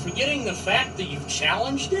 Are you forgetting the fact that you've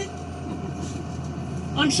challenged it?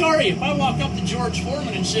 I'm sorry, if I walk up to George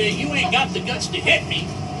Foreman and say, you ain't got the guts to hit me,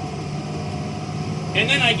 and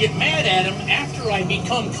then I get mad at him after I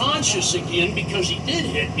become conscious again because he did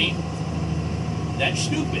hit me, that's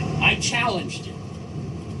stupid. I challenged it.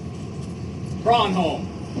 Braunholm,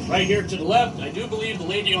 right here to the left. I do believe the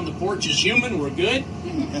lady on the porch is human. We're good.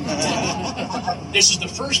 This is the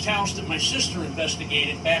first house that my sister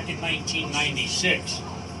investigated back in 1996.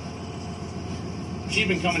 She'd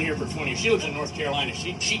been coming here for 20 years. She lives in North Carolina.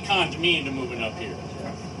 She conned me into moving up here.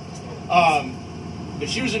 But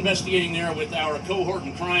she was investigating there with our cohort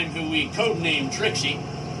in crime, who we codenamed Trixie.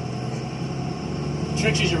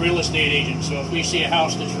 Trixie's a real estate agent, so if we see a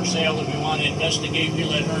house that's for sale that we want to investigate, we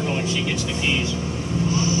let her know and she gets the keys.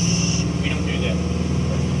 We don't do that.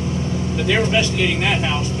 But they were investigating that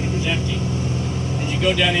house when it was empty. As you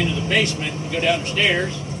go down into the basement, you go down the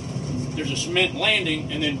stairs, there's a cement landing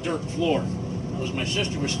and then dirt floor. As my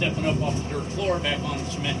sister was stepping up off the dirt floor back on the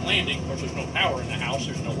cement landing, of course there's no power in the house,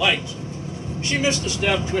 there's no lights. She missed a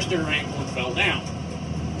step, twisted her ankle, and fell down.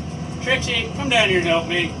 Trixie, come down here and help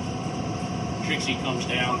me. Trixie comes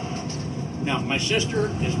down. Now, my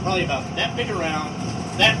sister is probably about that big around,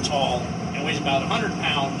 that tall, and weighs about 100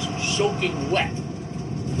 pounds, soaking wet.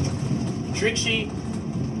 Trixie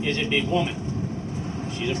is a big woman.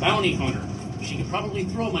 She's a bounty hunter. She could probably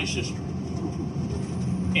throw my sister.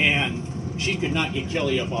 And she could not get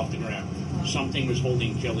Kelly up off the ground. Something was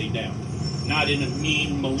holding Kelly down. Not in a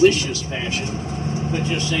mean, malicious fashion, but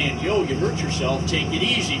just saying, yo, you hurt yourself, take it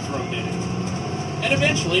easy for a minute. And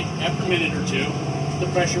eventually, after a minute or two, the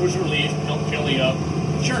pressure was relieved, helped Kelly up.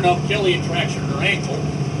 Sure enough, Kelly had fractured her ankle.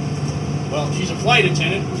 Well, she's a flight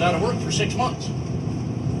attendant, was out of work for 6 months.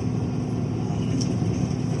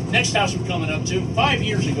 Next house we're coming up to, 5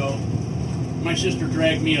 years ago, my sister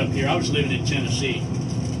dragged me up here. I was living in Tennessee.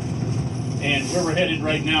 And where we're headed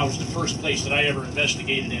right now is the first place that I ever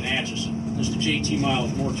investigated in Atchison. This is the J.T.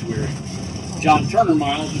 Miles Mortuary. John Turner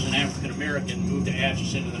Miles was an African-American, moved to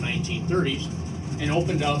Atchison in the 1930s, and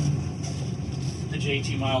opened up the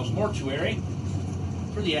J.T. Miles Mortuary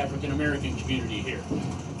for the African-American community here.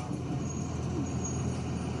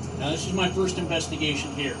 Now, this is my first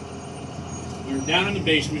investigation here. We were down in the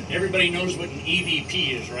basement. Everybody knows what an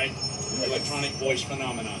EVP is, right? Electronic Voice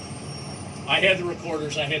Phenomenon. I had the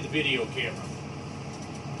recorders, I had the video camera.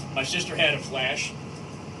 My sister had a flash.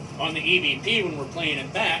 On the EVP, when we're playing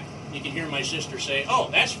it back, you can hear my sister say, oh,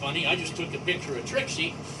 that's funny, I just took a picture of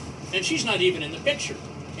Trixie, and she's not even in the picture.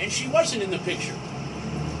 And she wasn't in the picture.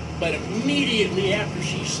 But immediately after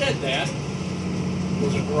she said that,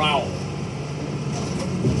 was a growl.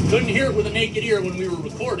 Couldn't hear it with a naked ear when we were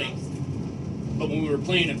recording, but when we were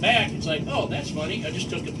playing it back, it's like, oh, that's funny, I just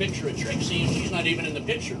took a picture of Trixie, and she's not even in the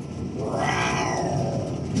picture.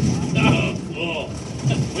 Oh,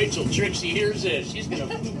 wait till Trixie hears this. She's going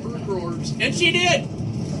to poop her drawers. And she did.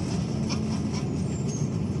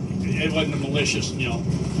 It wasn't a malicious,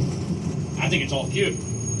 I think it's all cute.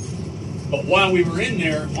 But while we were in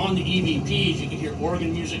there, on the EVPs, you could hear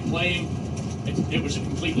organ music playing. It was a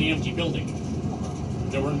completely empty building.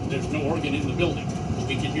 There's no organ in the building.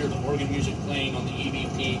 We could hear the organ music playing on the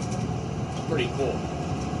EVP. It's pretty cool.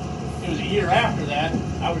 It was a year after that,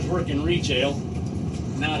 I was working retail.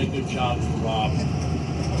 Not a good job for Rob.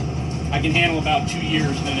 I can handle about 2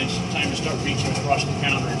 years, and then it's time to start reaching across the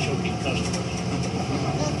counter and choking customers.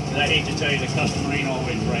 And I hate to tell you, the customer ain't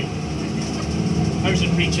always right. I was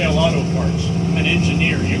in retail auto parts. I'm an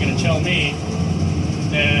engineer. You're going to tell me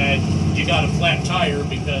that you got a flat tire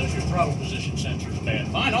because your throttle position sensor is bad.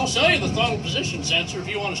 Fine, I'll sell you the throttle position sensor if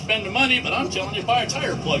you want to spend the money, but I'm telling you, buy a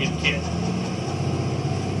tire plug-in kit.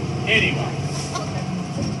 Anyway.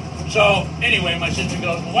 So, my sister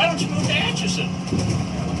goes, well, why don't you move to Atchison?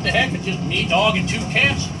 What the heck, it's just me, dog, and 2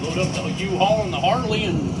 cats. Load up the U-Haul and the Harley,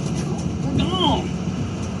 and we're gone.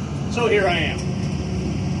 So here I am.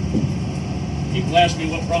 People ask me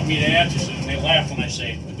what brought me to Atchison, and they laugh when I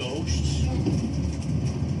say, the ghosts.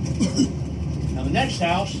 Now Now the next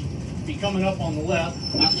house, be coming up on the left,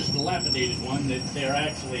 not this dilapidated one that they're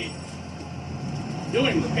actually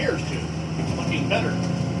doing repairs to. It's looking better.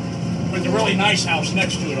 But the really nice house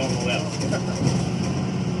next to it on the left.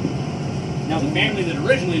 Now the family that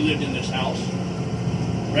originally lived in this house,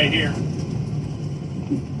 right here,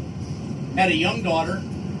 had a young daughter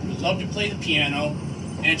who loved to play the piano,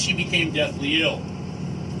 and she became deathly ill.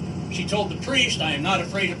 She told the priest, "I am not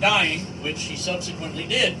afraid of dying," which she subsequently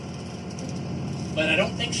did. But I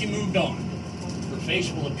don't think she moved on. Her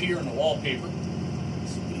face will appear in the wallpaper.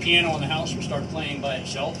 The piano in the house will start playing by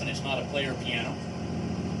itself, and it's not a player piano.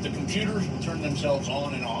 The computers will turn themselves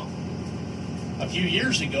on and off. A few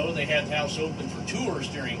years ago, they had the house open for tours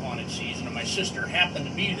during haunted season, and my sister happened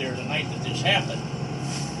to be there the night that this happened.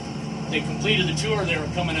 They completed the tour, they were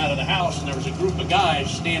coming out of the house, and there was a group of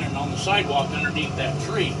guys standing on the sidewalk underneath that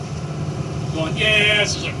tree, going, "Yeah,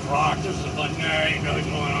 this is a crock, this is a fun night, what's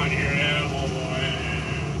going on here, yeah, boy."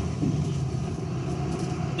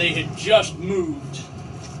 They had just moved,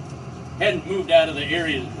 hadn't moved out of the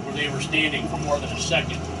area where they were standing for more than a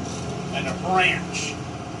second, and a branch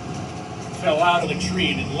fell out of the tree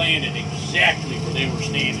and it landed exactly where they were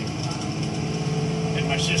standing. And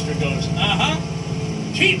my sister goes,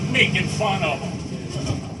 "Keep making fun of them.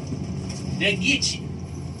 They get you."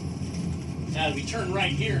 Now, as we turn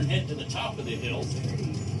right here and head to the top of the hill,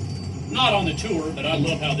 not on the tour, but I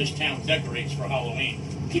love how this town decorates for Halloween.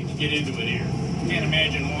 People get into it here. Can't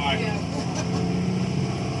imagine why.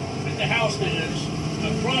 But the house that is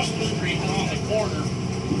across the street and on the corner,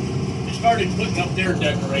 they started putting up their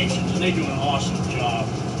decorations, and they do an awesome job.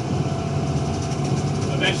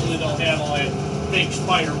 Eventually, they'll have all that fake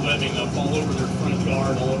spider webbing up all over their front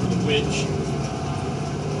yard, all over the widge.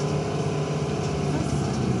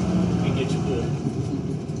 It gets good.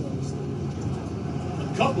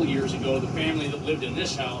 A couple years ago, the family that lived in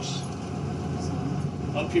this house,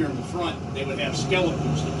 up here in the front, they would have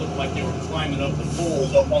skeletons that looked like they were climbing up the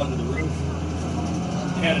poles up onto the roof.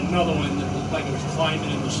 They had another one that looked like it was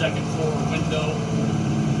climbing in the second floor window.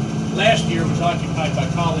 Last year it was occupied by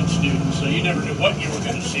college students, so you never knew what you were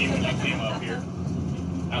going to see when you came up here.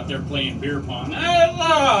 Out there playing beer pong.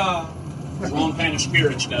 Wrong kind of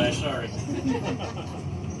spirits, guys, sorry.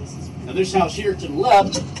 Now this house here to the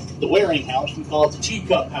left, the Waring house, we call it the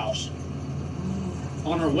Teacup house.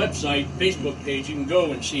 On our website, Facebook page, you can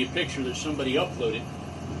go and see a picture that somebody uploaded.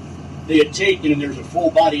 They had taken, and there's a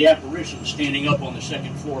full-body apparition standing up on the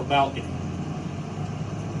second floor balcony.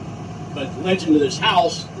 But the legend of this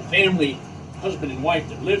house, the family, husband and wife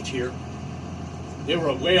that lived here, they were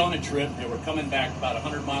away on a trip. They were coming back about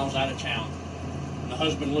 100 miles out of town. And the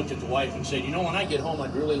husband looked at the wife and said, "You know, when I get home,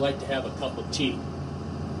 I'd really like to have a cup of tea."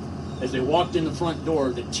 As they walked in the front door,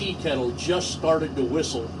 the tea kettle just started to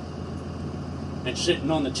whistle. And sitting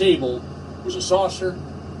on the table was a saucer,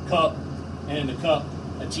 cup, and in the cup,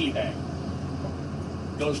 a tea bag.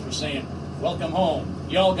 Ghost was saying, "Welcome home.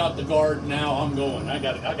 Y'all got the guard, now I'm going. I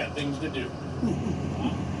got things to do."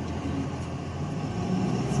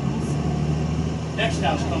 Next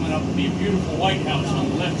house coming up will be a beautiful white house on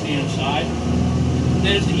the left-hand side.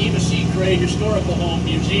 That is the Eva C. Gray Historical Home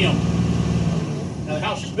Museum. Now, the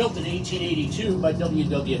house was built in 1882 by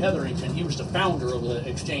W.W. Hetherington. He was the founder of the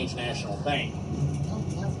Exchange National Bank.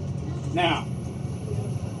 Now,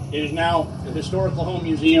 it is now the Historical Home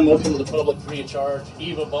Museum, open to the public free of charge.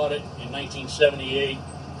 Eva bought it in 1978,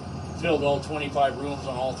 filled all 25 rooms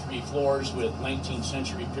on all 3 floors with 19th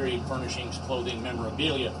century period furnishings, clothing,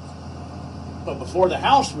 memorabilia. But before the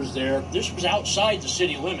house was there, this was outside the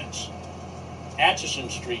city limits. Atchison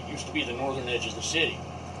Street used to be the northern edge of the city.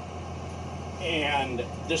 And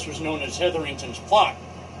this was known as Hetherington's Plot.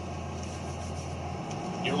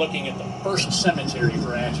 You're looking at the first cemetery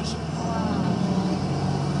for Atchison.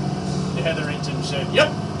 The Hetherington said,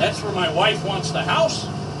 "Yep, that's where my wife wants the house.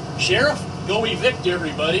 Sheriff, go evict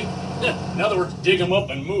everybody." In other words, dig them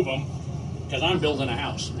up and move them, because I'm building a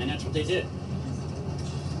house. And that's what they did.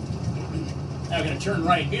 Now we're going to turn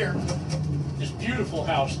right here. This beautiful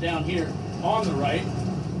house down here on the right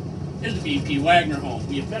is the B.P. Wagner home.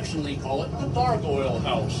 We affectionately call it the Gargoyle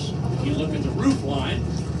House. If you look at the roof line,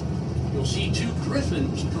 you'll see 2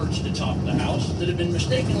 griffins perched atop the house that have been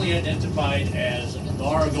mistakenly identified as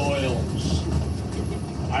gargoyles.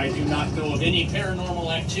 I do not know of any paranormal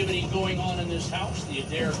activity going on in this house. The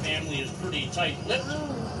Adair family is pretty tight-lipped.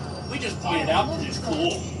 We just pointed out that it's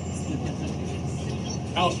cool.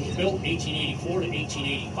 The house was built 1884 to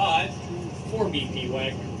 1885 for B.P.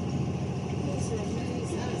 Wagner.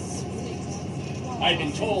 I've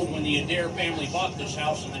been told when the Adair family bought this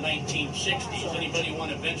house in the 1960s, anybody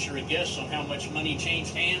want to venture a guess on how much money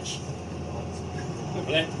changed hands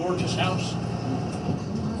for that gorgeous house?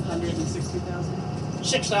 $160,000.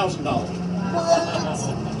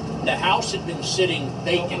 $6,000. The house had been sitting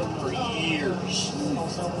vacant for years.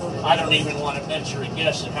 I don't even want to venture a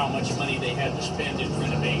guess at how much money they had to spend in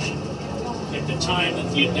renovation. At the time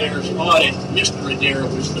that the Adair's bought it, Mr. Adair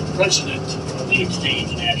was the president of the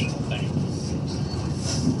Exchange National Bank.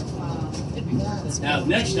 Now, the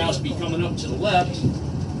next house be coming up to the left.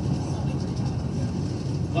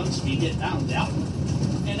 Once we get down,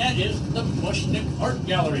 and that is the Mushnick Art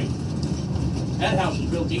Gallery. That house was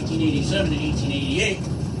built 1887 and 1888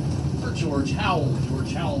 for George Howell.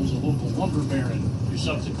 George Howell was a local lumber baron who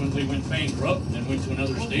subsequently went bankrupt and then went to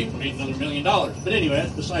another state and made another $1 million. But anyway,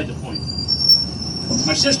 that's beside the point.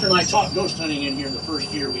 My sister and I taught ghost hunting in here the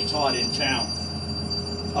first year we taught in town.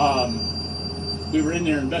 We were in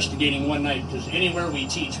there investigating one night, because anywhere we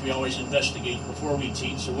teach, we always investigate before we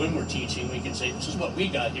teach. So when we're teaching, we can say, this is what we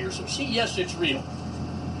got here. So see, yes, it's real.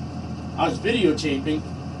 I was videotaping.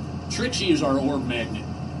 Trixie is our orb magnet.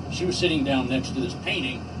 She was sitting down next to this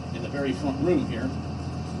painting in the very front room here,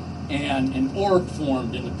 and an orb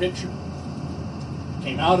formed in the picture.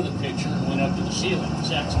 Came out of the picture and went up to the ceiling. So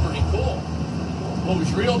that's pretty cool. What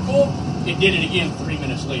was real cool? It did it again 3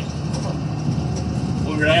 minutes later.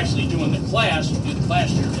 When we were actually doing the class, we did the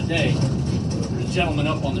class here today, there was a gentleman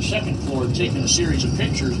up on the second floor taking a series of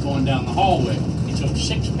pictures going down the hallway. He took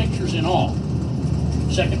 6 pictures in all.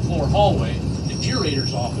 Second floor hallway. The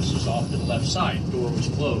curator's office is off to the left side. Door was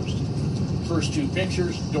closed. First 2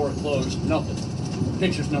 pictures, door closed, nothing.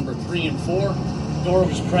 Pictures number 3 and 4, door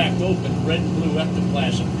was cracked open, red and blue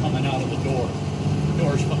ectoplasm coming out of the door.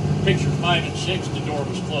 Pictures 5 and 6, the door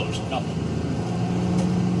was closed, nothing.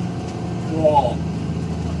 Wall.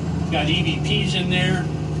 Got EVPs in there,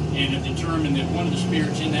 and have determined that one of the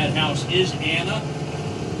spirits in that house is Anna,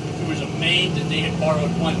 who was a maid that they had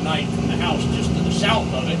borrowed one night from the house just to the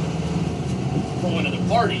south of it for one of the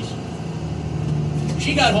parties.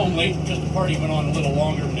 She got home late because the party went on a little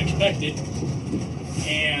longer than expected,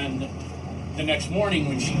 and the next morning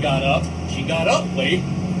when she got up late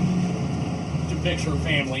to fix her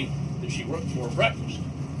family that she worked for breakfast.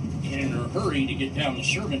 And in her hurry to get down the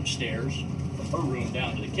servant stairs from her room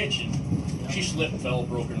down to the kitchen, she slipped, fell,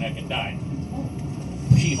 broke her neck, and died.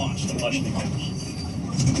 She haunts the Mushnick house.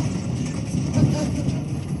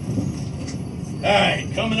 All right,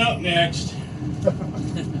 coming up next.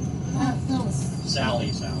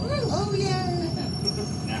 Sally. Oh, yeah.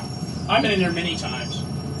 Now, I've been in there many times.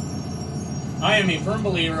 I am a firm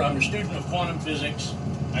believer. I'm a student of quantum physics.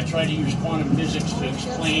 I try to use quantum physics to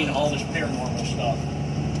explain all this paranormal stuff.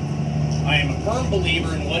 I am a firm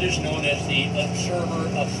believer in what is known as the observer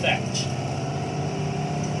effect.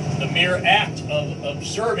 The mere act of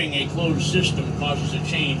observing a closed system causes a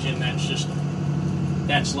change in that system.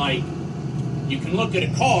 That's like, you can look at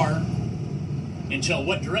a car and tell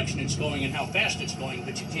what direction it's going and how fast it's going,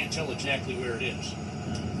 but you can't tell exactly where it is.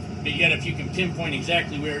 But yet if you can pinpoint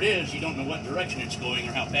exactly where it is, you don't know what direction it's going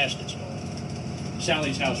or how fast it's going.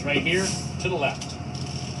 Sally's house right here to the left.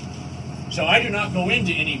 So I do not go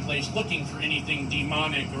into any place looking for anything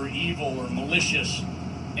demonic or evil or malicious,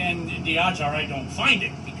 and the odds are I don't find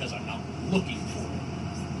it because I'm not looking for it.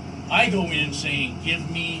 I go in saying, give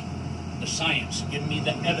me the science, give me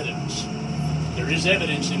the evidence. There is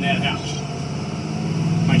evidence in that house.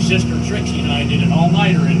 My sister Trixie and I did an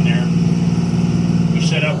all-nighter in there. We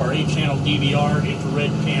set up our 8-channel DVR,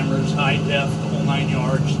 infrared cameras, high def, the whole 9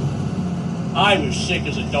 yards. I was sick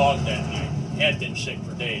as a dog that night. Had been sick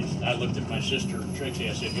for days. I looked at my sister and Trixie.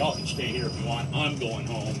 I said, y'all can stay here if you want. I'm going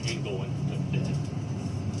home and going to bed.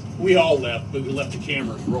 We all left, but we left the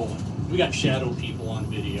cameras rolling. We got shadow people on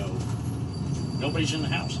video. Nobody's in the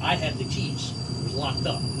house. I had the keys. It was locked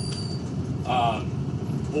up.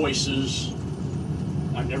 Voices.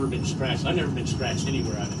 I've never been scratched. I've never been scratched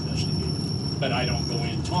anywhere I've investigated. But I don't go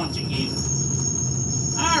in taunting either.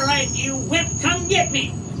 All right, you whip, come get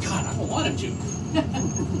me. God, I don't want him to.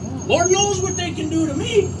 Lord knows what they can do to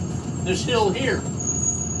me. This hill here.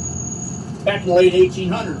 Back in the late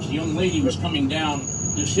 1800s, a young lady was coming down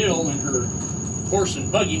this hill in her horse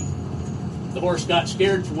and buggy. The horse got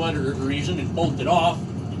scared for whatever reason and bolted off,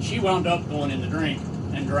 and she wound up going in the drain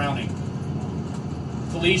and drowning.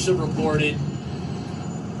 Police have reported.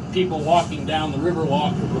 People walking down the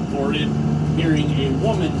Riverwalk have reported hearing a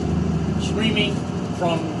woman screaming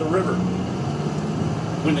from the river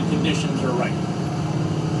when the conditions are right.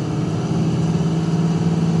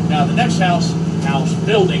 Now the next house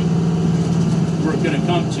building we're going to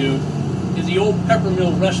come to is the old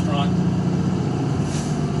Peppermill Restaurant,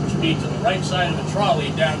 which would be to the right side of the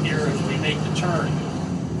trolley down here as we make the turn.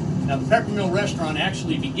 Now the Peppermill Restaurant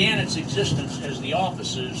actually began its existence as the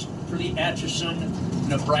offices for the Atchison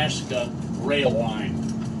Nebraska rail line.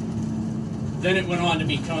 Then it went on to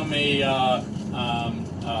become a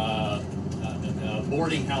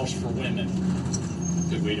boarding house for women.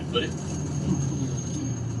 Good way to put it.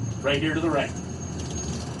 Right here to the right.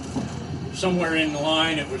 Somewhere in the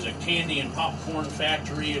line, it was a candy and popcorn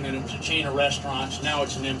factory, and then it was a chain of restaurants. Now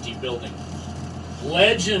it's an empty building.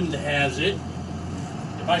 Legend has it,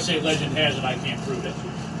 if I say legend has it, I can't prove it,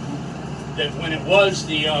 that when it was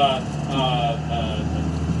the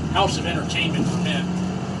house of entertainment for men,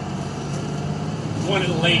 one of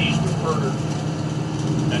the ladies was murdered.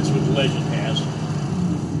 That's what the legend has.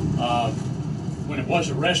 When it was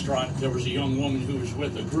a restaurant, there was a young woman who was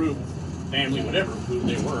with a group, family, whatever, who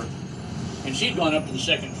they were, and she'd gone up to the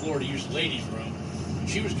second floor to use the ladies' room.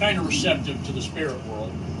 She was kind of receptive to the spirit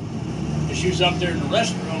world. As she was up there in the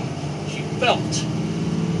restroom, she felt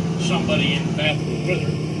somebody in the bathroom with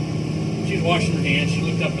her. She was washing her hands. She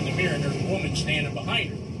looked up in the mirror, and there's a woman standing behind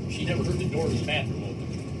her. She never heard the door of the bathroom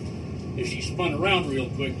open. As she spun around real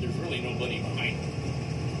quick, there's really nobody behind her.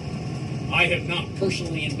 I have not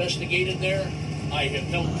personally investigated there. I have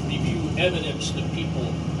helped review evidence that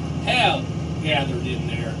people have gathered in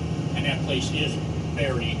there, and that place is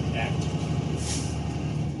very active.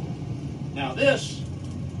 Now this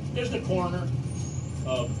is the corner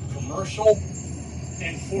of Commercial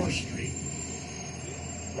and 4th Street.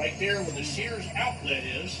 Right there where the Sears outlet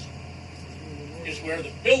is where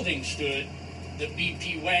the building stood that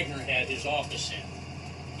B.P. Wagner had his office in.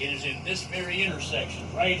 It is in this very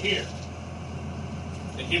intersection, right here,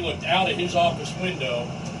 that he looked out at his office window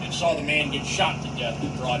and saw the man get shot to death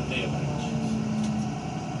in broad daylight.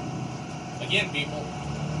 Again, people,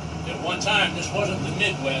 at one time, this wasn't the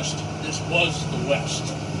Midwest, this was the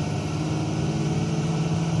West.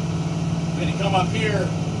 I'm going to come up here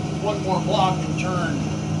one more block and turn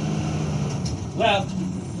left,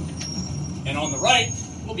 and on the right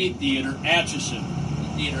will be Theater Atchison.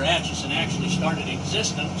 Theater Atchison actually started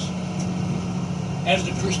existence as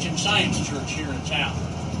the Christian Science Church here in town.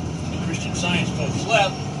 The Christian Science folks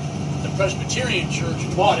left, the Presbyterian Church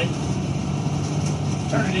bought it,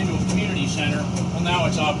 turned it into a community center. Well, now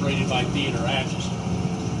it's operated by Theater Atchison.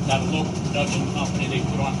 Got a local production company. They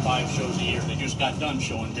put on 5 shows a year. They just got done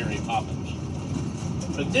showing Mary Poppins.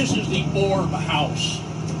 But this is the Orb House.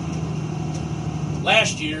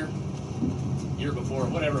 Last year before,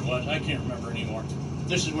 whatever it was, I can't remember anymore.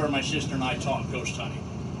 This is where my sister and I taught ghost hunting.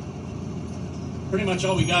 Pretty much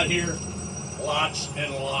all we got here, lots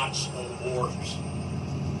and lots of orbs.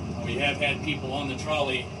 We have had people on the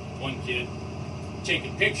trolley, one kid, take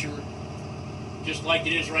a picture just like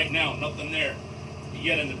it is right now, nothing there.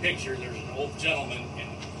 Yet in the picture, there's an old gentleman in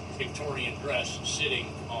Victorian dress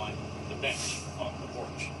sitting on the bench on the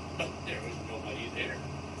porch. But there was nobody there.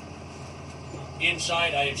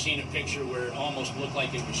 Inside, I have seen a picture where it almost looked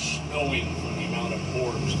like it was snowing from the amount of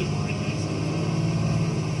orbs that were in there.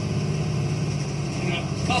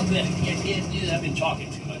 Stop that. I've been talking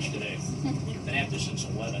too much today. I've been at this since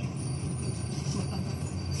 11.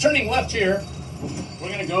 Turning left here, we're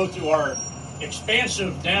going to go to our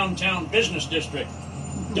expansive downtown business district.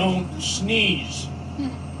 Don't sneeze.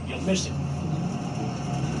 You'll miss it.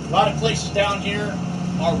 A lot of places down here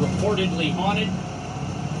are reportedly haunted.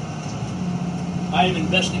 I have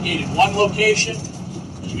investigated one location.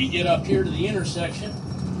 As we get up here to the intersection,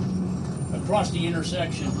 across the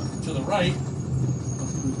intersection to the right,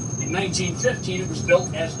 in 1915 it was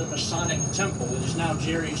built as the Masonic Temple. It is now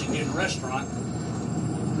Jerry's Again Restaurant.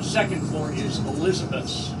 The second floor is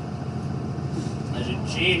Elizabeth's. As in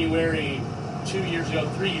January 3 years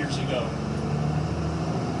ago,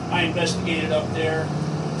 I investigated up there,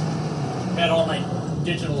 had all my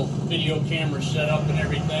digital video cameras set up and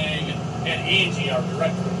everything, and Angie, our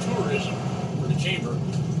director of tourism for the chamber,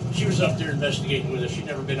 she was up there investigating with us. She'd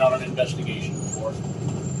never been out on an investigation before.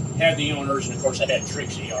 Had the owners, and of course I had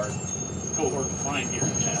Trixie, our cohort of crime here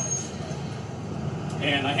in town.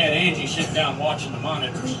 And I had Angie sit down watching the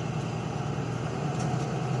monitors.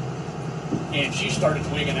 And she started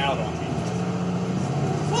wigging out on me.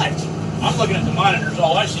 What? I'm looking at the monitors,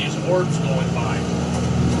 all I see is orbs going by.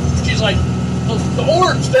 She's like, the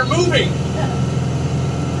orbs, they're moving.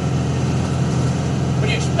 What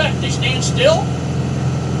do you expect? They stand still?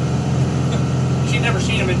 She'd never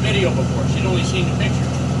seen them in video before. She'd only seen the picture.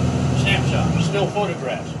 Snapshots, still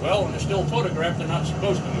photographs. Well, when they're still photographed, they're not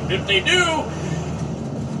supposed to move. If they do,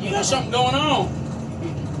 you got something going on.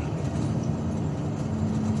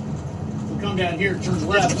 We'll come down here, turn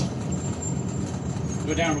left.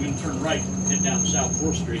 Go down, we're going to turn right, head down South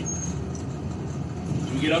 4th Street.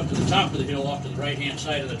 When we get up to the top of the hill, off to the right-hand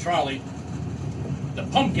side of the trolley, the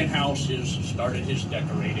Pumpkin House has started his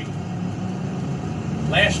decorating.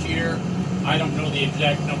 Last year, I don't know the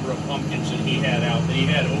exact number of pumpkins that he had out, but he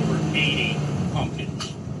had over 80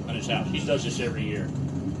 pumpkins on his house. He does this every year.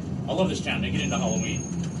 I love this town. They get into Halloween.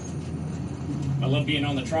 I love being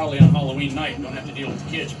on the trolley on Halloween night. Don't have to deal with the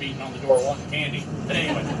kids beating on the door wanting candy. But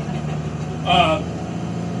anyway,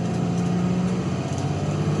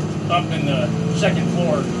 up in the second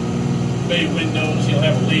floor, bay windows, he'll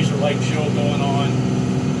have a laser light show going on.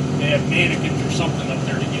 They have mannequins or something up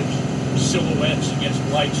there to give silhouettes against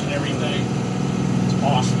lights and everything. It's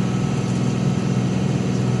awesome.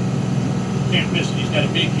 Can't miss it. He's got a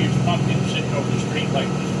big, huge pumpkin sitting over the street light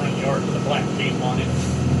in his front yard with a black cape on it.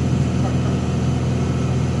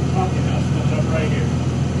 Pumpkin house comes up right here.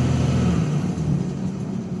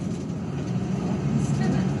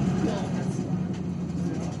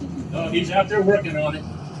 Oh, he's out there working on it.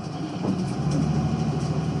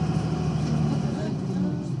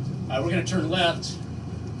 We're going to turn left,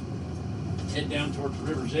 head down towards the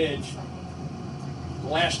river's edge. The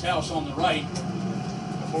last house on the right,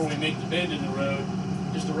 before we make the bend in the road,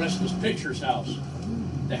 is the Restless Pictures house.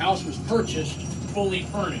 The house was purchased, fully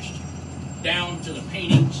furnished, down to the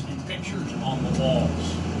paintings and pictures on the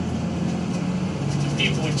walls. The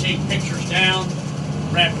people would take pictures down,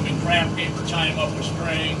 wrap them in craft paper, tie them up with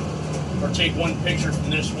string, or take one picture from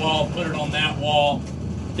this wall, put it on that wall.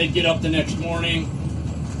 They'd get up the next morning.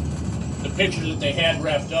 The pictures that they had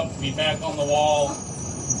wrapped up would be back on the wall.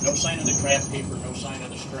 No sign of the craft paper, no sign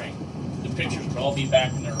of the string. The pictures would all be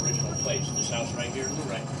back in their original place. This house right here to the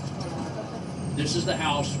right. This is the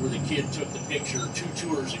house where the kid took the picture 2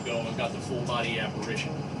 tours ago and got the full body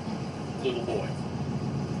apparition. Little boy.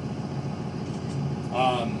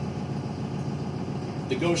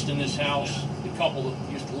 The ghost in this house, the couple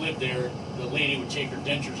that used to live there, the lady would take her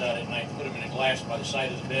dentures out at night and put them in a glass by the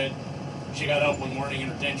side of the bed. She got up one morning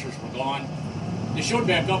and her dentures were gone. They showed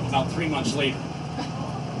back up about 3 months later.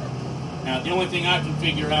 Now, the only thing I can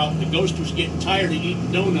figure out, the ghost was getting tired of eating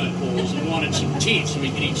donut holes and wanted some teeth so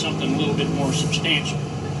he could eat something a little bit more substantial.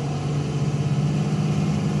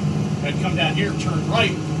 I'd come down here, turn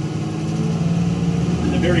right,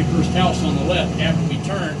 and the very first house on the left after we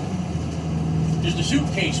turn is the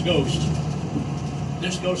suitcase ghost.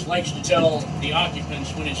 This ghost likes to tell the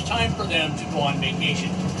occupants when it's time for them to go on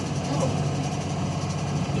vacation.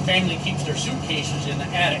 The family keeps their suitcases in the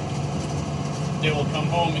attic. They will come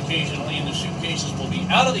home occasionally and the suitcases will be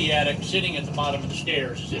out of the attic, sitting at the bottom of the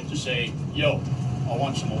stairs as if to say, yo, I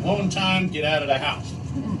want some alone time, get out of the house.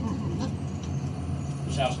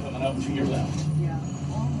 This house coming up to your left.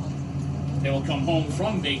 They will come home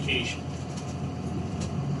from vacation.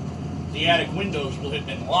 The attic windows will have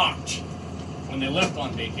been locked when they left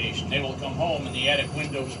on vacation. They will come home and the attic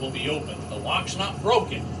windows will be open. The lock's not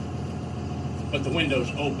broken, but the window's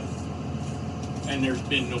open. And there's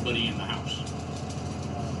been nobody in the house.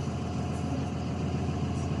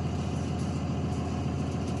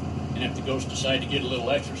 And if the ghosts decide to get a little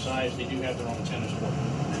exercise, they do have their own tennis court.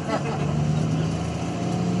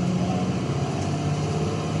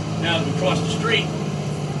 Now that we cross the street,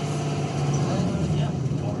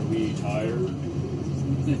 are we tired?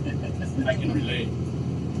 I can relate.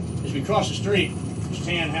 As we cross the street, this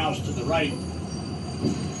tan house to the right,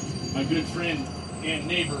 my good friend and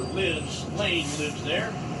neighbor Liz Lane lives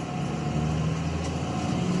there.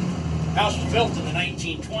 House was built in the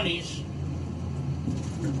 1920s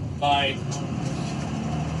by,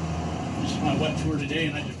 this is my wet tour today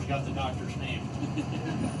and I just forgot the doctor's name.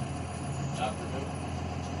 Dr. who?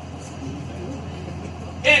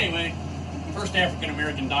 Anyway, first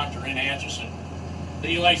African-American doctor in Atchison.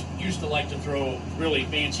 He used to like to throw really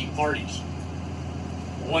fancy parties.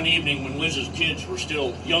 One evening when Liz's kids were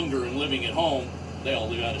still younger and living at home, they all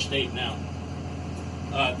live out of state now,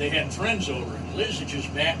 they had friends over and Liz had just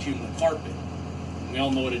vacuumed the carpet. We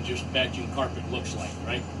all know what a just vacuumed carpet looks like,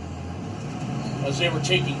 right? As they were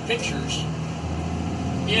taking pictures,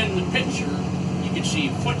 in the picture you could see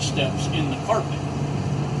footsteps in the carpet.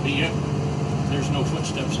 But yet, there's no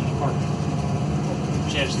footsteps in the carpet.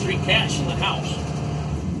 She has 3 cats in the house.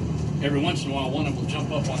 Every once in a while, one of them will jump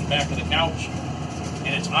up on the back of the couch,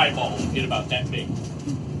 and its eyeballs will get about that big.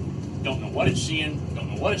 Don't know what it's seeing, don't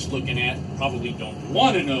know what it's looking at, probably don't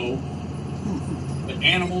want to know, but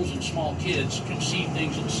animals and small kids can see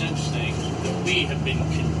things and sense things that we have been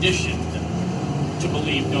conditioned to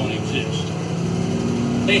believe don't exist.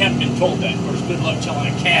 They haven't been told that. Of course, good luck telling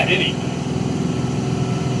a cat anything.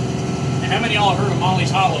 How many of y'all heard of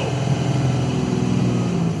Molly's Hollow?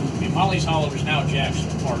 I mean, Molly's Hollow is now Jackson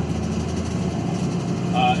Park.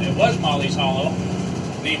 It was Molly's Hollow,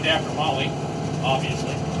 named after Molly,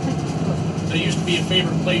 obviously. But it used to be a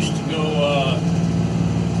favorite place to go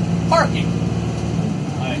parking.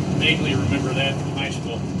 vaguely remember that from high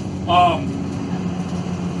school.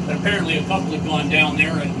 But apparently a couple had gone down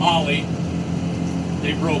there, and Molly,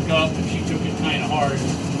 they broke up, and she took it kind of hard.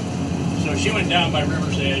 So she went down by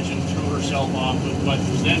River's Edge and threw herself off of what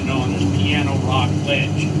was then known as Piano Rock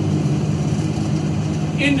Ledge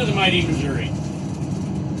into the mighty Missouri.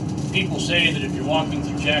 People say that if you're walking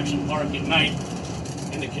through Jackson Park at night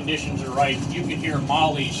and the conditions are right, you can hear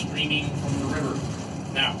Molly screaming from the river.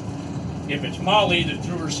 Now, if it's Molly that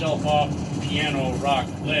threw herself off Piano Rock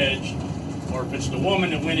Ledge, or if it's the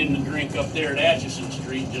woman that went in to drink up there at Atchison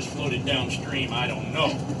Street and just floated downstream, I don't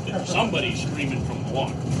know. But somebody's screaming from the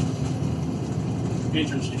water.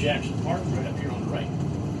 Entrance to Jackson Park, right up here on the right.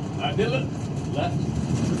 I did it. Left.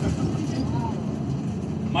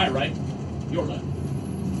 My right. Your left.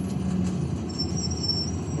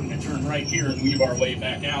 We're going to turn right here and weave our way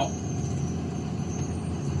back out.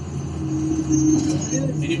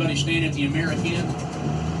 Anybody staying at the American?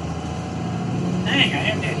 Dang, I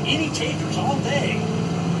haven't had any takers all day.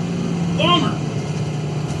 Bummer.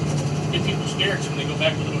 Get people scared so when they go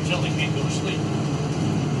back to the hotel, they can't go to sleep.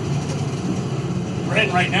 We're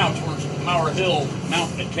heading right now towards Mower Hill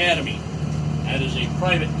Mountain Academy. That is a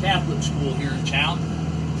private Catholic school here in town.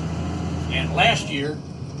 And last year,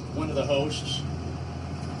 one of the hosts,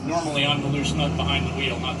 normally I'm the loose nut behind the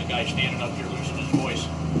wheel, not the guy standing up here losing his voice.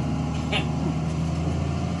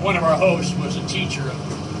 One of our hosts was a teacher at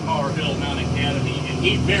Mower Hill Mountain Academy, and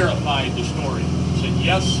he verified the story. He said,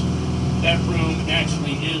 yes, that room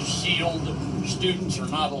actually is sealed. Students are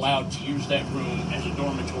not allowed to use that room as a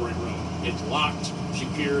dormitory room. It's locked,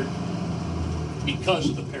 secured, because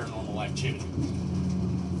of the paranormal activity.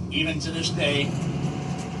 Even to this day,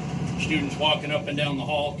 students walking up and down the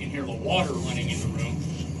hall can hear the water running in the room.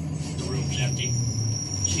 The room's empty.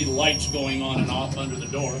 See the lights going on and off under the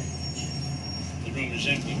door. The room is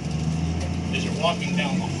empty. As they're walking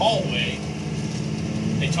down the hallway,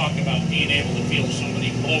 they talk about being able to feel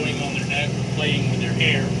somebody blowing on their neck or playing with their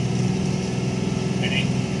hair. And they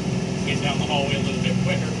get down the hallway a little bit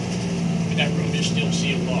quicker, but that room is still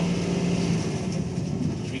sealed off.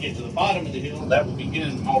 As we get to the bottom of the hill, that will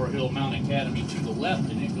begin Mower Hill Mountain Academy to the left,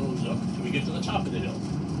 and it goes up until we get to the top of the hill.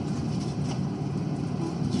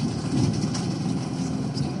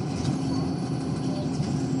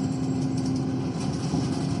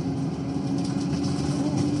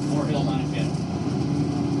 Mower Hill Mountain Academy.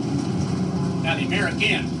 Now the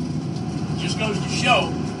American just goes to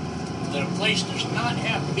show that a place does not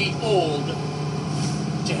have to be old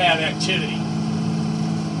to have activity.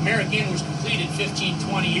 American was completed 15,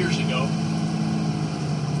 20 years ago.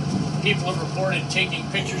 People have reported taking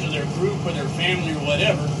pictures of their group or their family or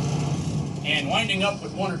whatever and winding up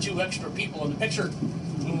with one or two extra people in the picture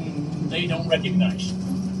whom they don't recognize.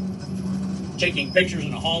 Taking pictures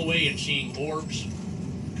in a hallway and seeing orbs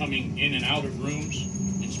coming in and out of rooms,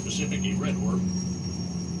 and specifically red orb.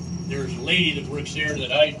 There's a lady that works there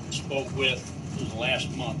that I spoke with, it was last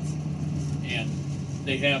month, and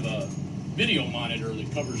they have a video monitor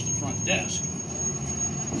that covers the front desk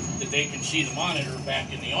that they can see the monitor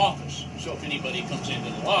back in the office. So if anybody comes into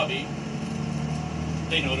the lobby,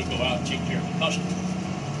 they know to go out and take care of the customer.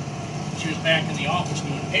 She was back in the office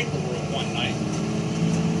doing paperwork one night,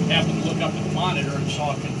 happened to look up at the monitor and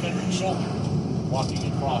saw a Confederate soldier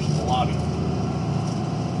walking across the lobby.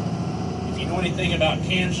 If you know anything about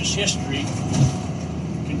Kansas history,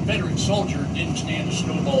 Confederate soldier didn't stand a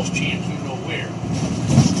snowball's chance you know where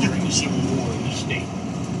during the Civil War in this state.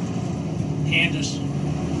 Kansas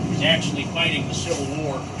was actually fighting the Civil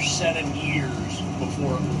War for 7 years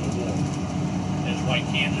before it was a war. That's why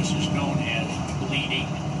Kansas is known as Bleeding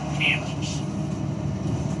Kansas.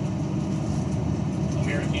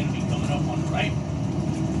 American will be coming up on the right.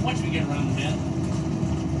 Once we get around the bend.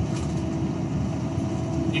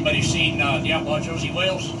 Anybody seen the Outlaw Josie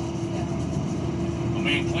Wales? Yeah. My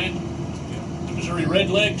man Clint? Yeah. The Missouri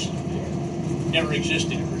Redlegs? Never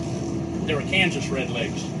existed. They were Kansas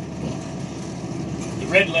Redlegs. The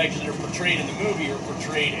Redlegs that are portrayed in the movie are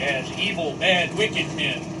portrayed as evil, bad, wicked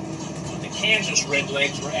men. But the Kansas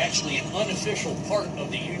Redlegs were actually an unofficial part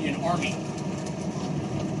of the Union Army.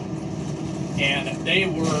 And they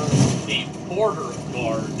were the border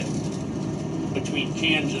guard between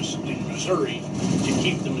Kansas and Missouri to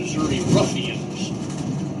keep the Missouri ruffians,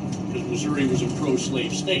 because Missouri was a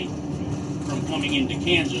pro-slave state, from coming into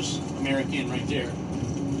Kansas, American right there,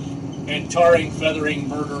 and tarring, feathering,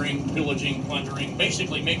 murdering, pillaging, plundering,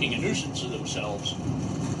 basically making a nuisance of themselves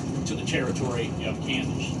to the territory of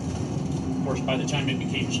Kansas. Of course, by the time it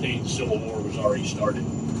became a state, the Civil War was already started.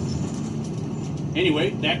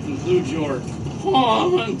 Anyway, that concludes your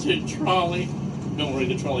haunted trolley. Don't worry,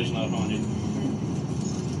 the trolley's not haunted.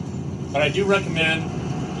 But I do recommend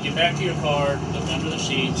you get back to your car, look under the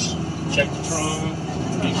seats, check the trunk,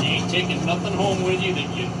 make sure you ain't taking nothing home with you that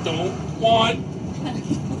you don't want.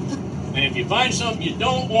 And if you find something you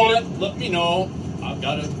don't want, let me know. I've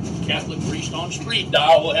got a Catholic priest on speed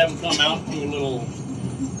dial. We'll have him come out and do a little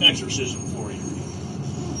exorcism for you.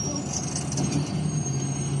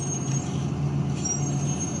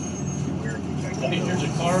 I think there's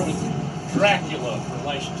a car with Dracula for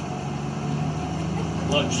license.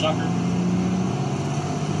 Bloodsucker.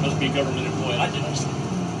 Must be a government employee. I didn't.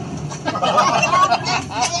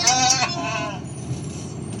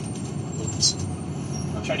 Oops.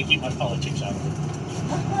 I'll try to keep my politics out of it.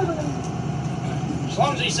 As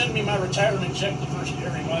long as they send me my retirement check the first of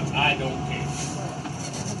every month, I don't care.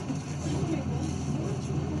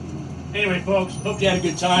 Anyway, folks, hope you had a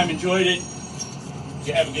good time, enjoyed it.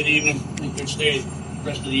 You have a good evening, and good stay the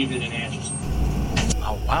rest of the evening in Atchison.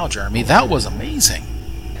 Oh, wow, Jeremy, that was amazing.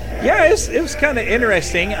 Yeah, it was kind of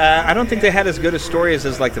interesting. I don't think they had as good a story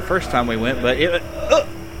as like the first time we went, but it...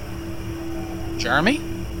 Jeremy?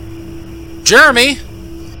 Jeremy?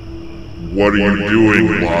 What are you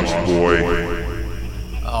doing, Lost Boy?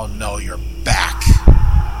 Oh, no, you're back.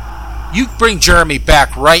 You bring Jeremy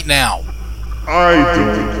back right now. I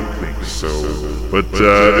don't think so. But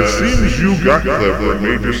it seems you got clever and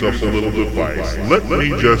made yourself a little device. Let me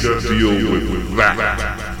just deal with that.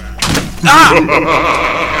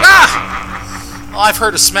 Well, I've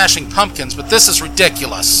heard of smashing pumpkins, but this is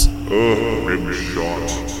ridiculous. Oh,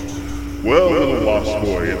 rimshot. Well, little Lost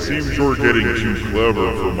Boy, it seems you're getting too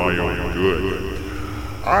clever for my own good.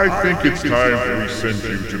 I think it's time we send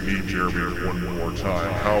you to meet Jeremy one more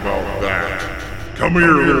time. How about that? Come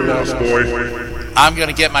here, little Lost Boy. I'm going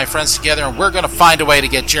to get my friends together, and we're going to find a way to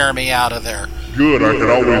get Jeremy out of there. Good, I could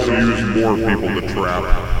always use more people to trap.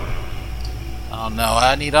 Oh, no,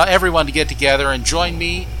 I need everyone to get together and join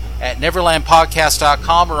me at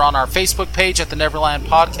NeverlandPodcast.com or on our Facebook page at the Neverland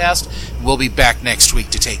Podcast. We'll be back next week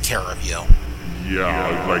to take care of you. Yeah,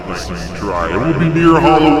 I'd like to see you try. It will be near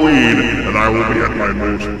Halloween, and I will be at my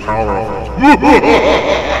most powerful.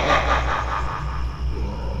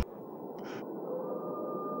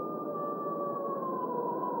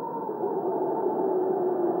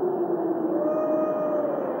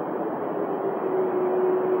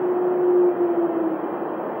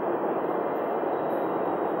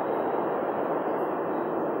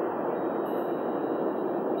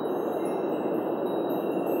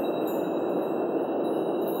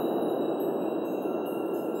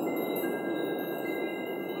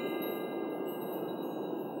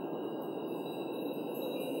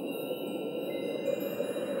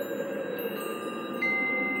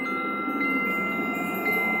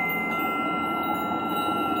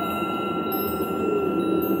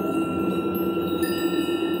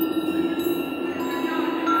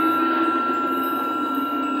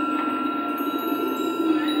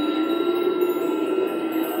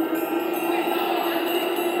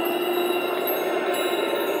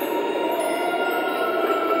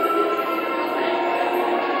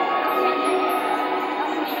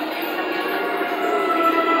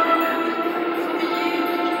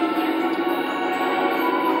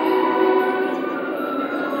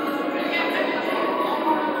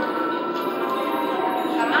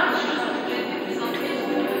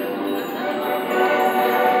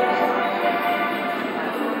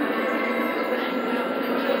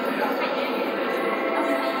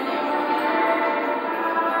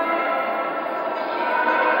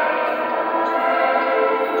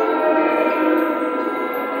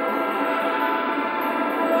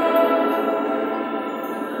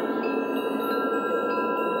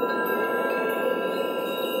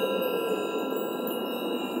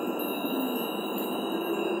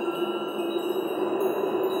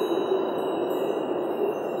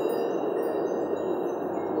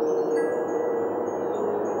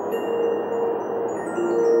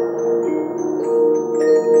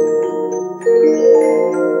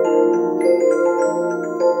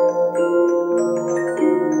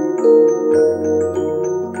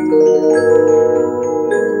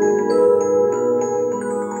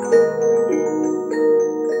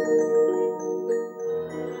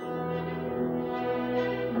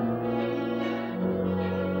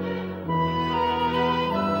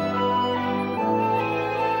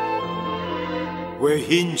 Where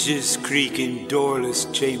hinges creak in doorless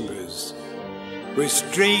chambers, where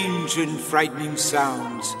strange and frightening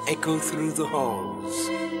sounds echo through the halls,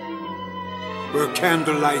 where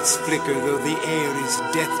candlelights flicker though the air is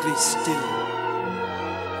deathly still.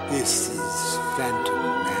 This is Phantom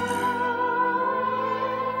Manor.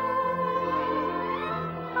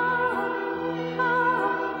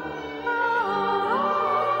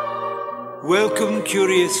 Welcome,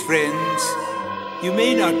 curious friends. You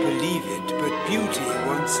may not believe it, but beauty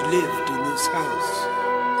once lived in this house.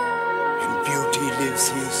 And beauty lives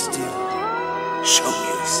here still. Show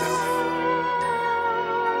yourself.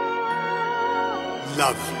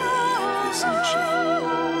 Lovely, isn't she?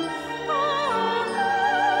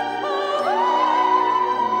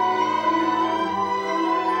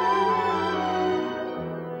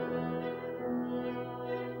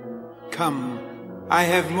 Come, I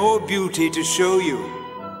have more beauty to show you.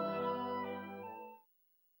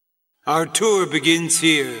 Our tour begins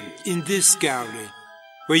here, in this gallery,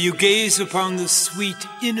 where you gaze upon the sweet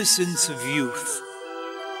innocence of youth.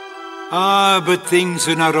 Ah, but things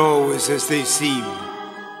are not always as they seem.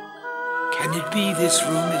 Can it be this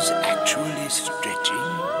room is actually stretching?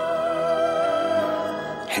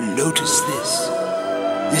 And notice this.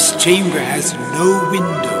 This chamber has no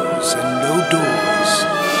windows and no doors,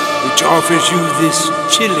 which offers you this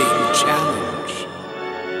chilling challenge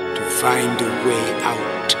to find a way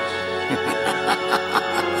out.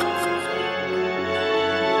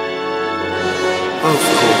 Of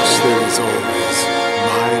course, there is always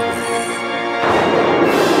my way.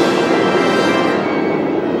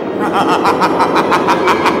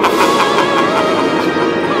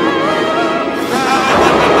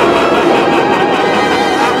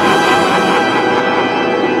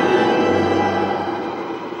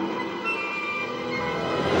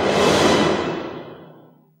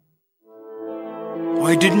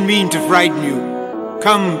 I didn't mean to frighten you.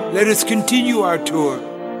 Come, let us continue our tour.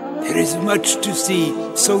 There is much to see,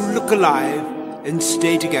 so look alive and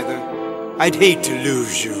stay together. I'd hate to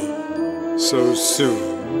lose you so soon.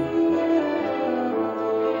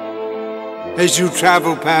 As you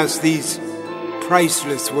travel past these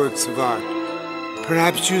priceless works of art,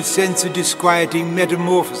 perhaps you sense a disquieting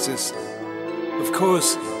metamorphosis. Of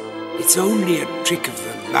course, it's only a trick of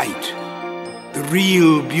the light. The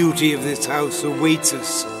real beauty of this house awaits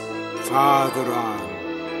us farther on.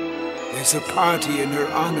 There's a party in her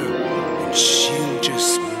honor, and she'll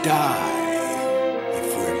just die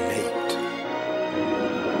if we're late.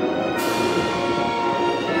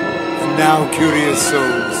 And now, curious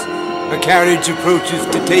souls, a carriage approaches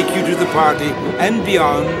to take you to the party and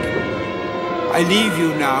beyond. I leave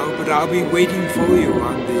you now, but I'll be waiting for you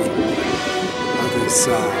on the other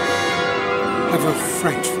side. Have a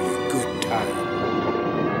frightfully good time.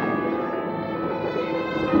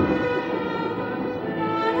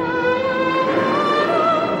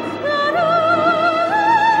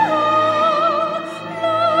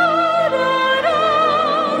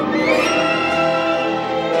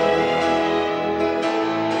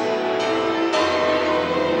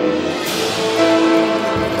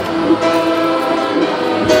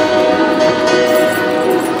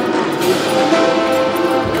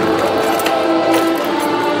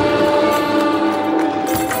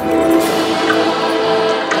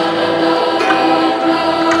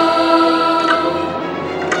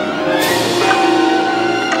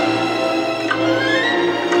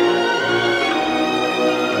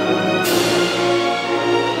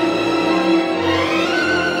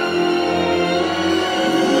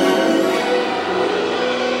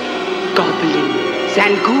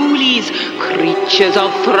 And ghoulies, creatures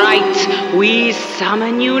of fright, we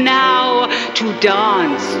summon you now to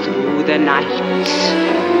dance through the night.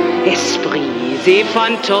 Esprits et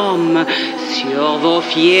fantômes, sur vos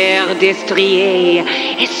fiers destriers,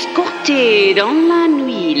 escortez dans la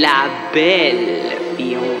nuit la belle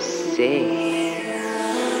fiancée.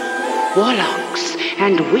 Warlocks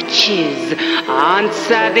and witches,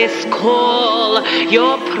 answer this call.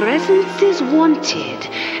 Your presence is wanted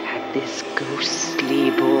at this ghostly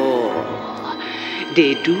ball.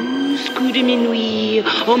 Des 12 coups de minuit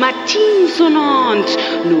aux matines sonnantes,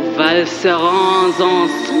 nous valserons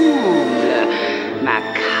ensemble,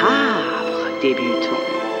 macabre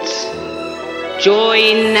débutante.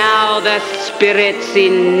 Join now the spirits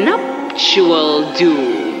in nuptial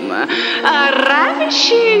doom, a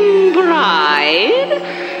ravishing bride,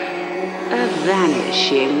 a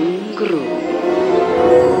vanishing groom.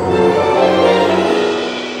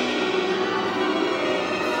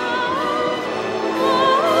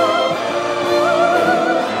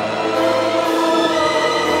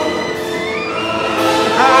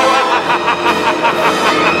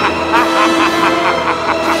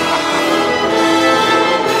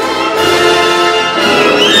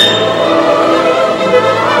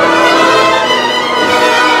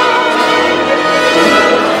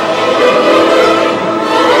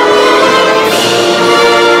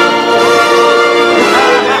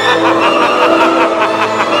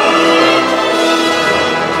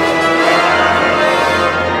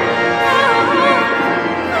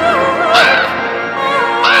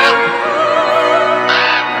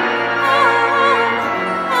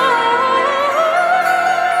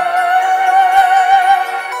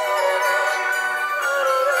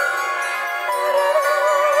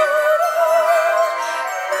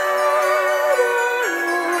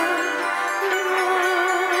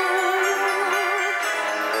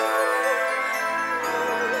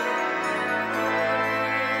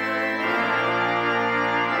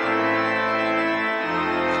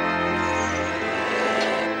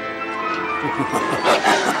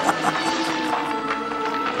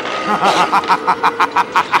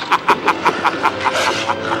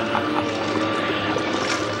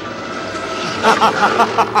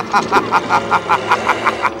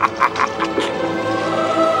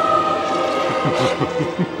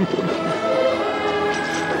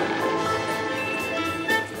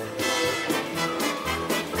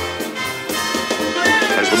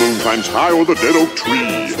 As the moon climbs high o'er the dead oak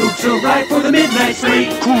tree, Spooks arrive for the midnight spree.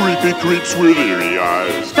 Creepy creeps with eerie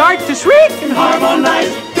eyes Start to shriek and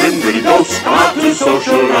harmonize. Then pretty ghosts come out to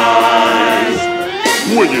socialize.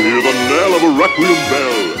 When you hear the knell of a requiem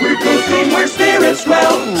bell, We're coasting where spirits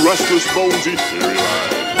dwell. restless bones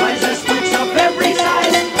etherealize. Rise the spooks of every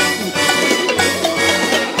size.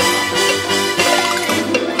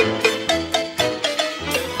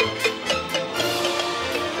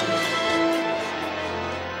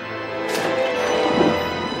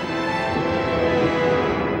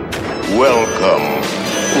 Welcome,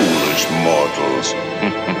 foolish mortals.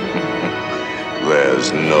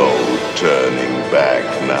 There's no turning back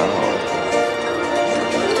now.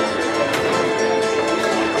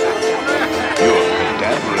 You're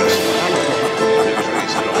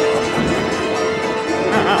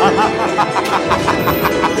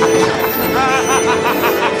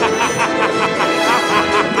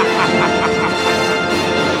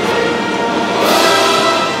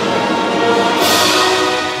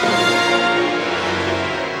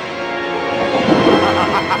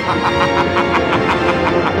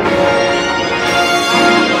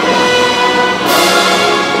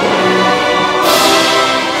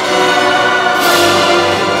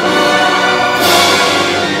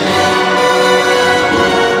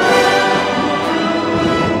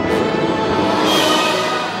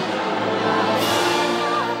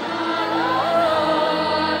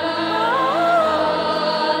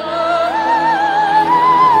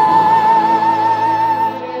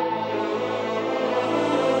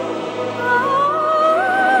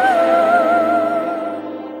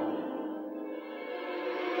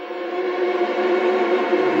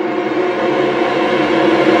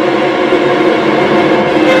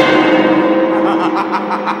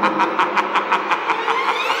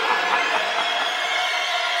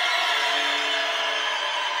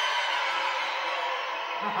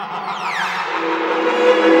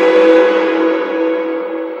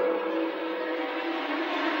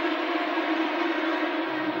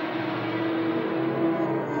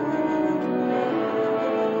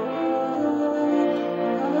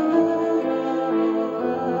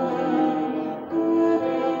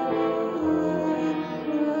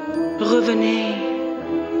Revenez,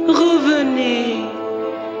 revenez,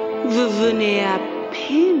 vous venez à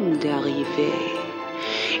peine d'arriver,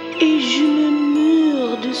 et je me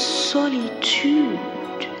meurs de solitude.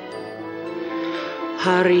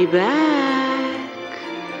 Hurry back,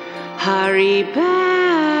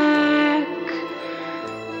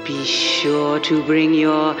 be sure to bring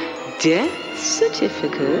your death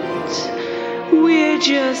certificate. We're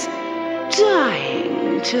just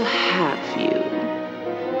dying to have you.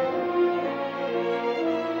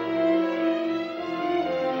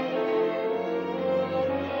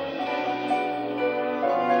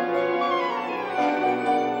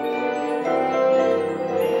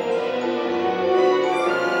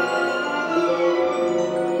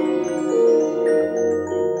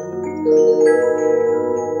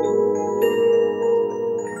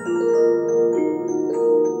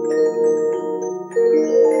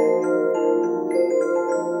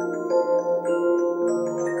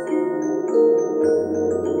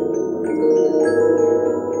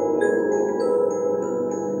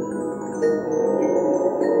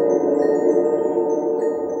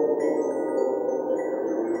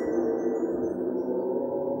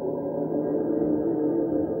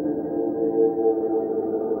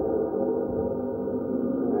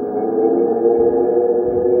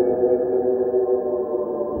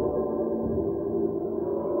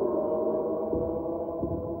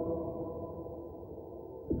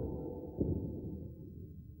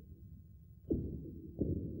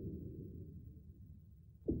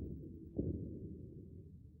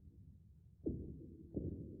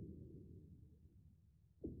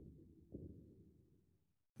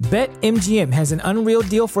 BetMGM has an unreal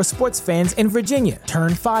deal for sports fans in Virginia.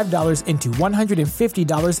 Turn $5 into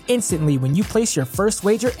 $150 instantly when you place your first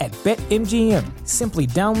wager at BetMGM. Simply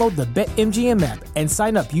download the BetMGM app and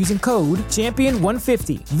sign up using code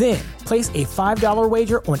Champion150. Then, Place a $5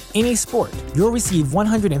 wager on any sport. You'll receive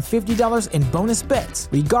 $150 in bonus bets,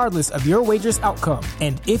 regardless of your wager's outcome.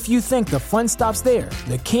 And if you think the fun stops there,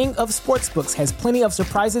 the King of Sportsbooks has plenty of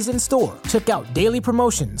surprises in store. Check out daily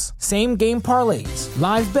promotions, same-game parlays,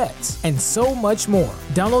 live bets, and so much more.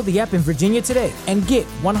 Download the app in Virginia today and get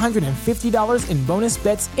 $150 in bonus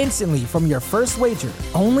bets instantly from your first wager.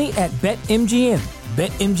 Only at BetMGM.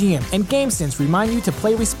 BetMGM and GameSense remind you to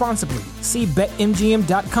play responsibly. See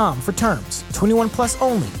BetMGM.com for terms. 21 plus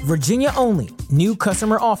only. Virginia only. New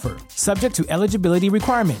customer offer. Subject to eligibility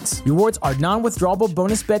requirements. Rewards are non-withdrawable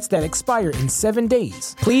bonus bets that expire in 7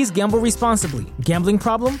 days. Please gamble responsibly. Gambling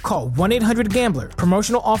problem? Call 1-800-GAMBLER.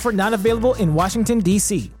 Promotional offer not available in Washington,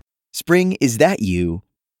 D.C. Spring, is that you?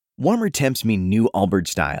 Warmer temps mean new Allbirds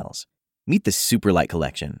styles. Meet the Superlight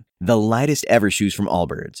Collection, the lightest ever shoes from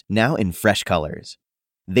Allbirds, now in fresh colors.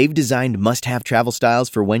 They've designed must-have travel styles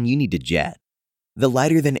for when you need to jet. The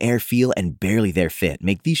lighter-than-air feel and barely-there fit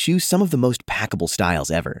make these shoes some of the most packable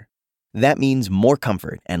styles ever. That means more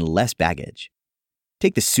comfort and less baggage.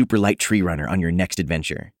 Take the Superlight Tree Runner on your next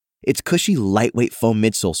adventure. Its cushy, lightweight foam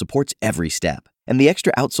midsole supports every step, and the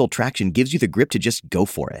extra outsole traction gives you the grip to just go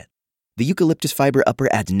for it. The eucalyptus fiber upper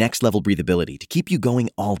adds next-level breathability to keep you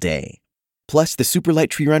going all day. Plus, the Superlight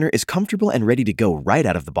Tree Runner is comfortable and ready to go right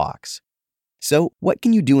out of the box. So, what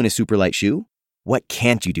can you do in a Superlight shoe? What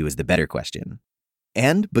can't you do is the better question.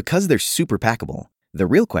 And because they're super packable, the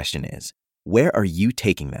real question is, where are you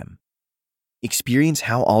taking them? Experience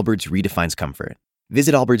how Allbirds redefines comfort.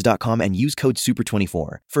 Visit allbirds.com and use code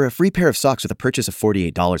SUPER24 for a free pair of socks with a purchase of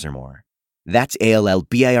 $48 or more. That's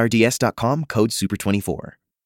ALLBIRDS.com, code SUPER24.